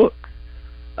read books.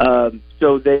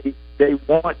 So they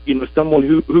want, someone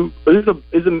who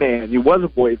is a man, who was a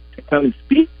boy, to come and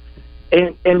speak.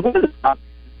 And one of the problems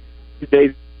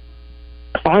today,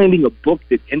 finding a book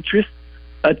that interests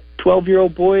a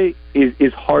 12-year-old boy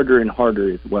is harder and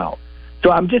harder as well.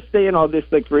 So I'm just saying all this,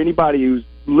 like, for anybody who's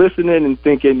listening and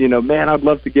thinking, man, I'd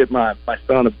love to get my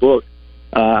son a book.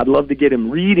 I'd love to get him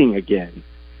reading again.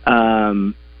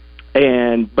 But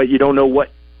you don't know what.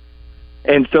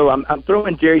 And so I'm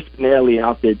throwing Jerry Spinelli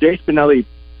out there. Jerry Spinelli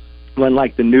won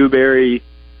like the Newbery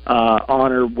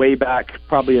honor way back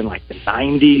probably in like the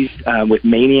 90s with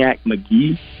Maniac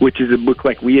McGee, which is a book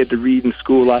like we had to read in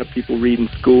school. A lot of people read in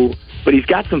school. But he's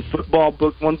got some football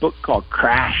books. One book called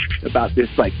Crash, about this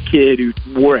like kid who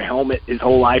wore a helmet his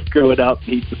whole life growing up.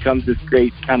 He becomes this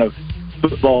great kind of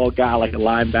football guy, like a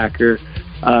linebacker.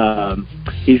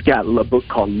 He's got a book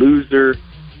called Loser.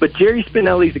 But Jerry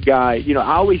Spinelli's a guy,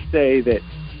 I always say that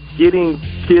getting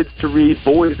kids to read,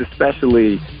 boys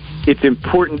especially, it's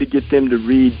important to get them to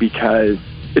read because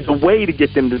it's a way to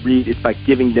get them to read. It's by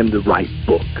giving them the right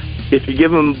book. If you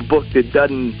give them a book that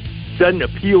doesn't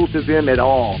appeal to them at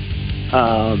all,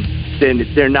 then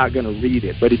they're not going to read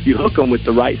it. But if you hook them with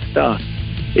the right stuff,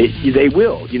 they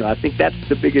will. I think that's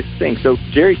the biggest thing. So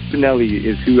Jerry Spinelli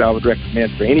is who I would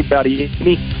recommend for anybody,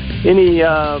 any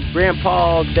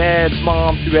grandpas, dads,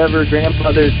 moms, whoever,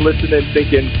 grandmothers listening,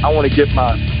 thinking, I want to get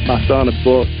my son a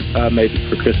book maybe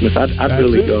for Christmas. I'd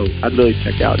really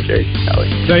check out Jerry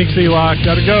Spinelli. Thanks, Eli.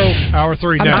 Gotta go. Hour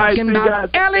 3 now. I'm talking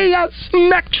about Elias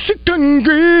Mexican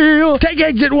Grill. Take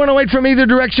exit 108 from either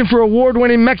direction for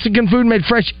award-winning Mexican food made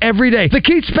fresh every day. The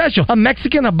Keith Special, a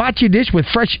Mexican hibachi dish with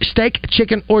fresh steak,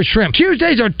 chicken, or shrimp.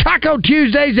 Tuesdays are Taco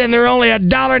Tuesdays, and they're only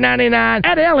 $1.99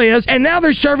 at Elias, and now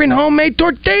they're serving homemade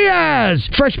tortillas.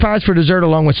 Fresh pies for dessert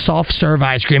along with soft serve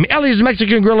ice cream. Elias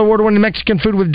Mexican Grill, award-winning Mexican food with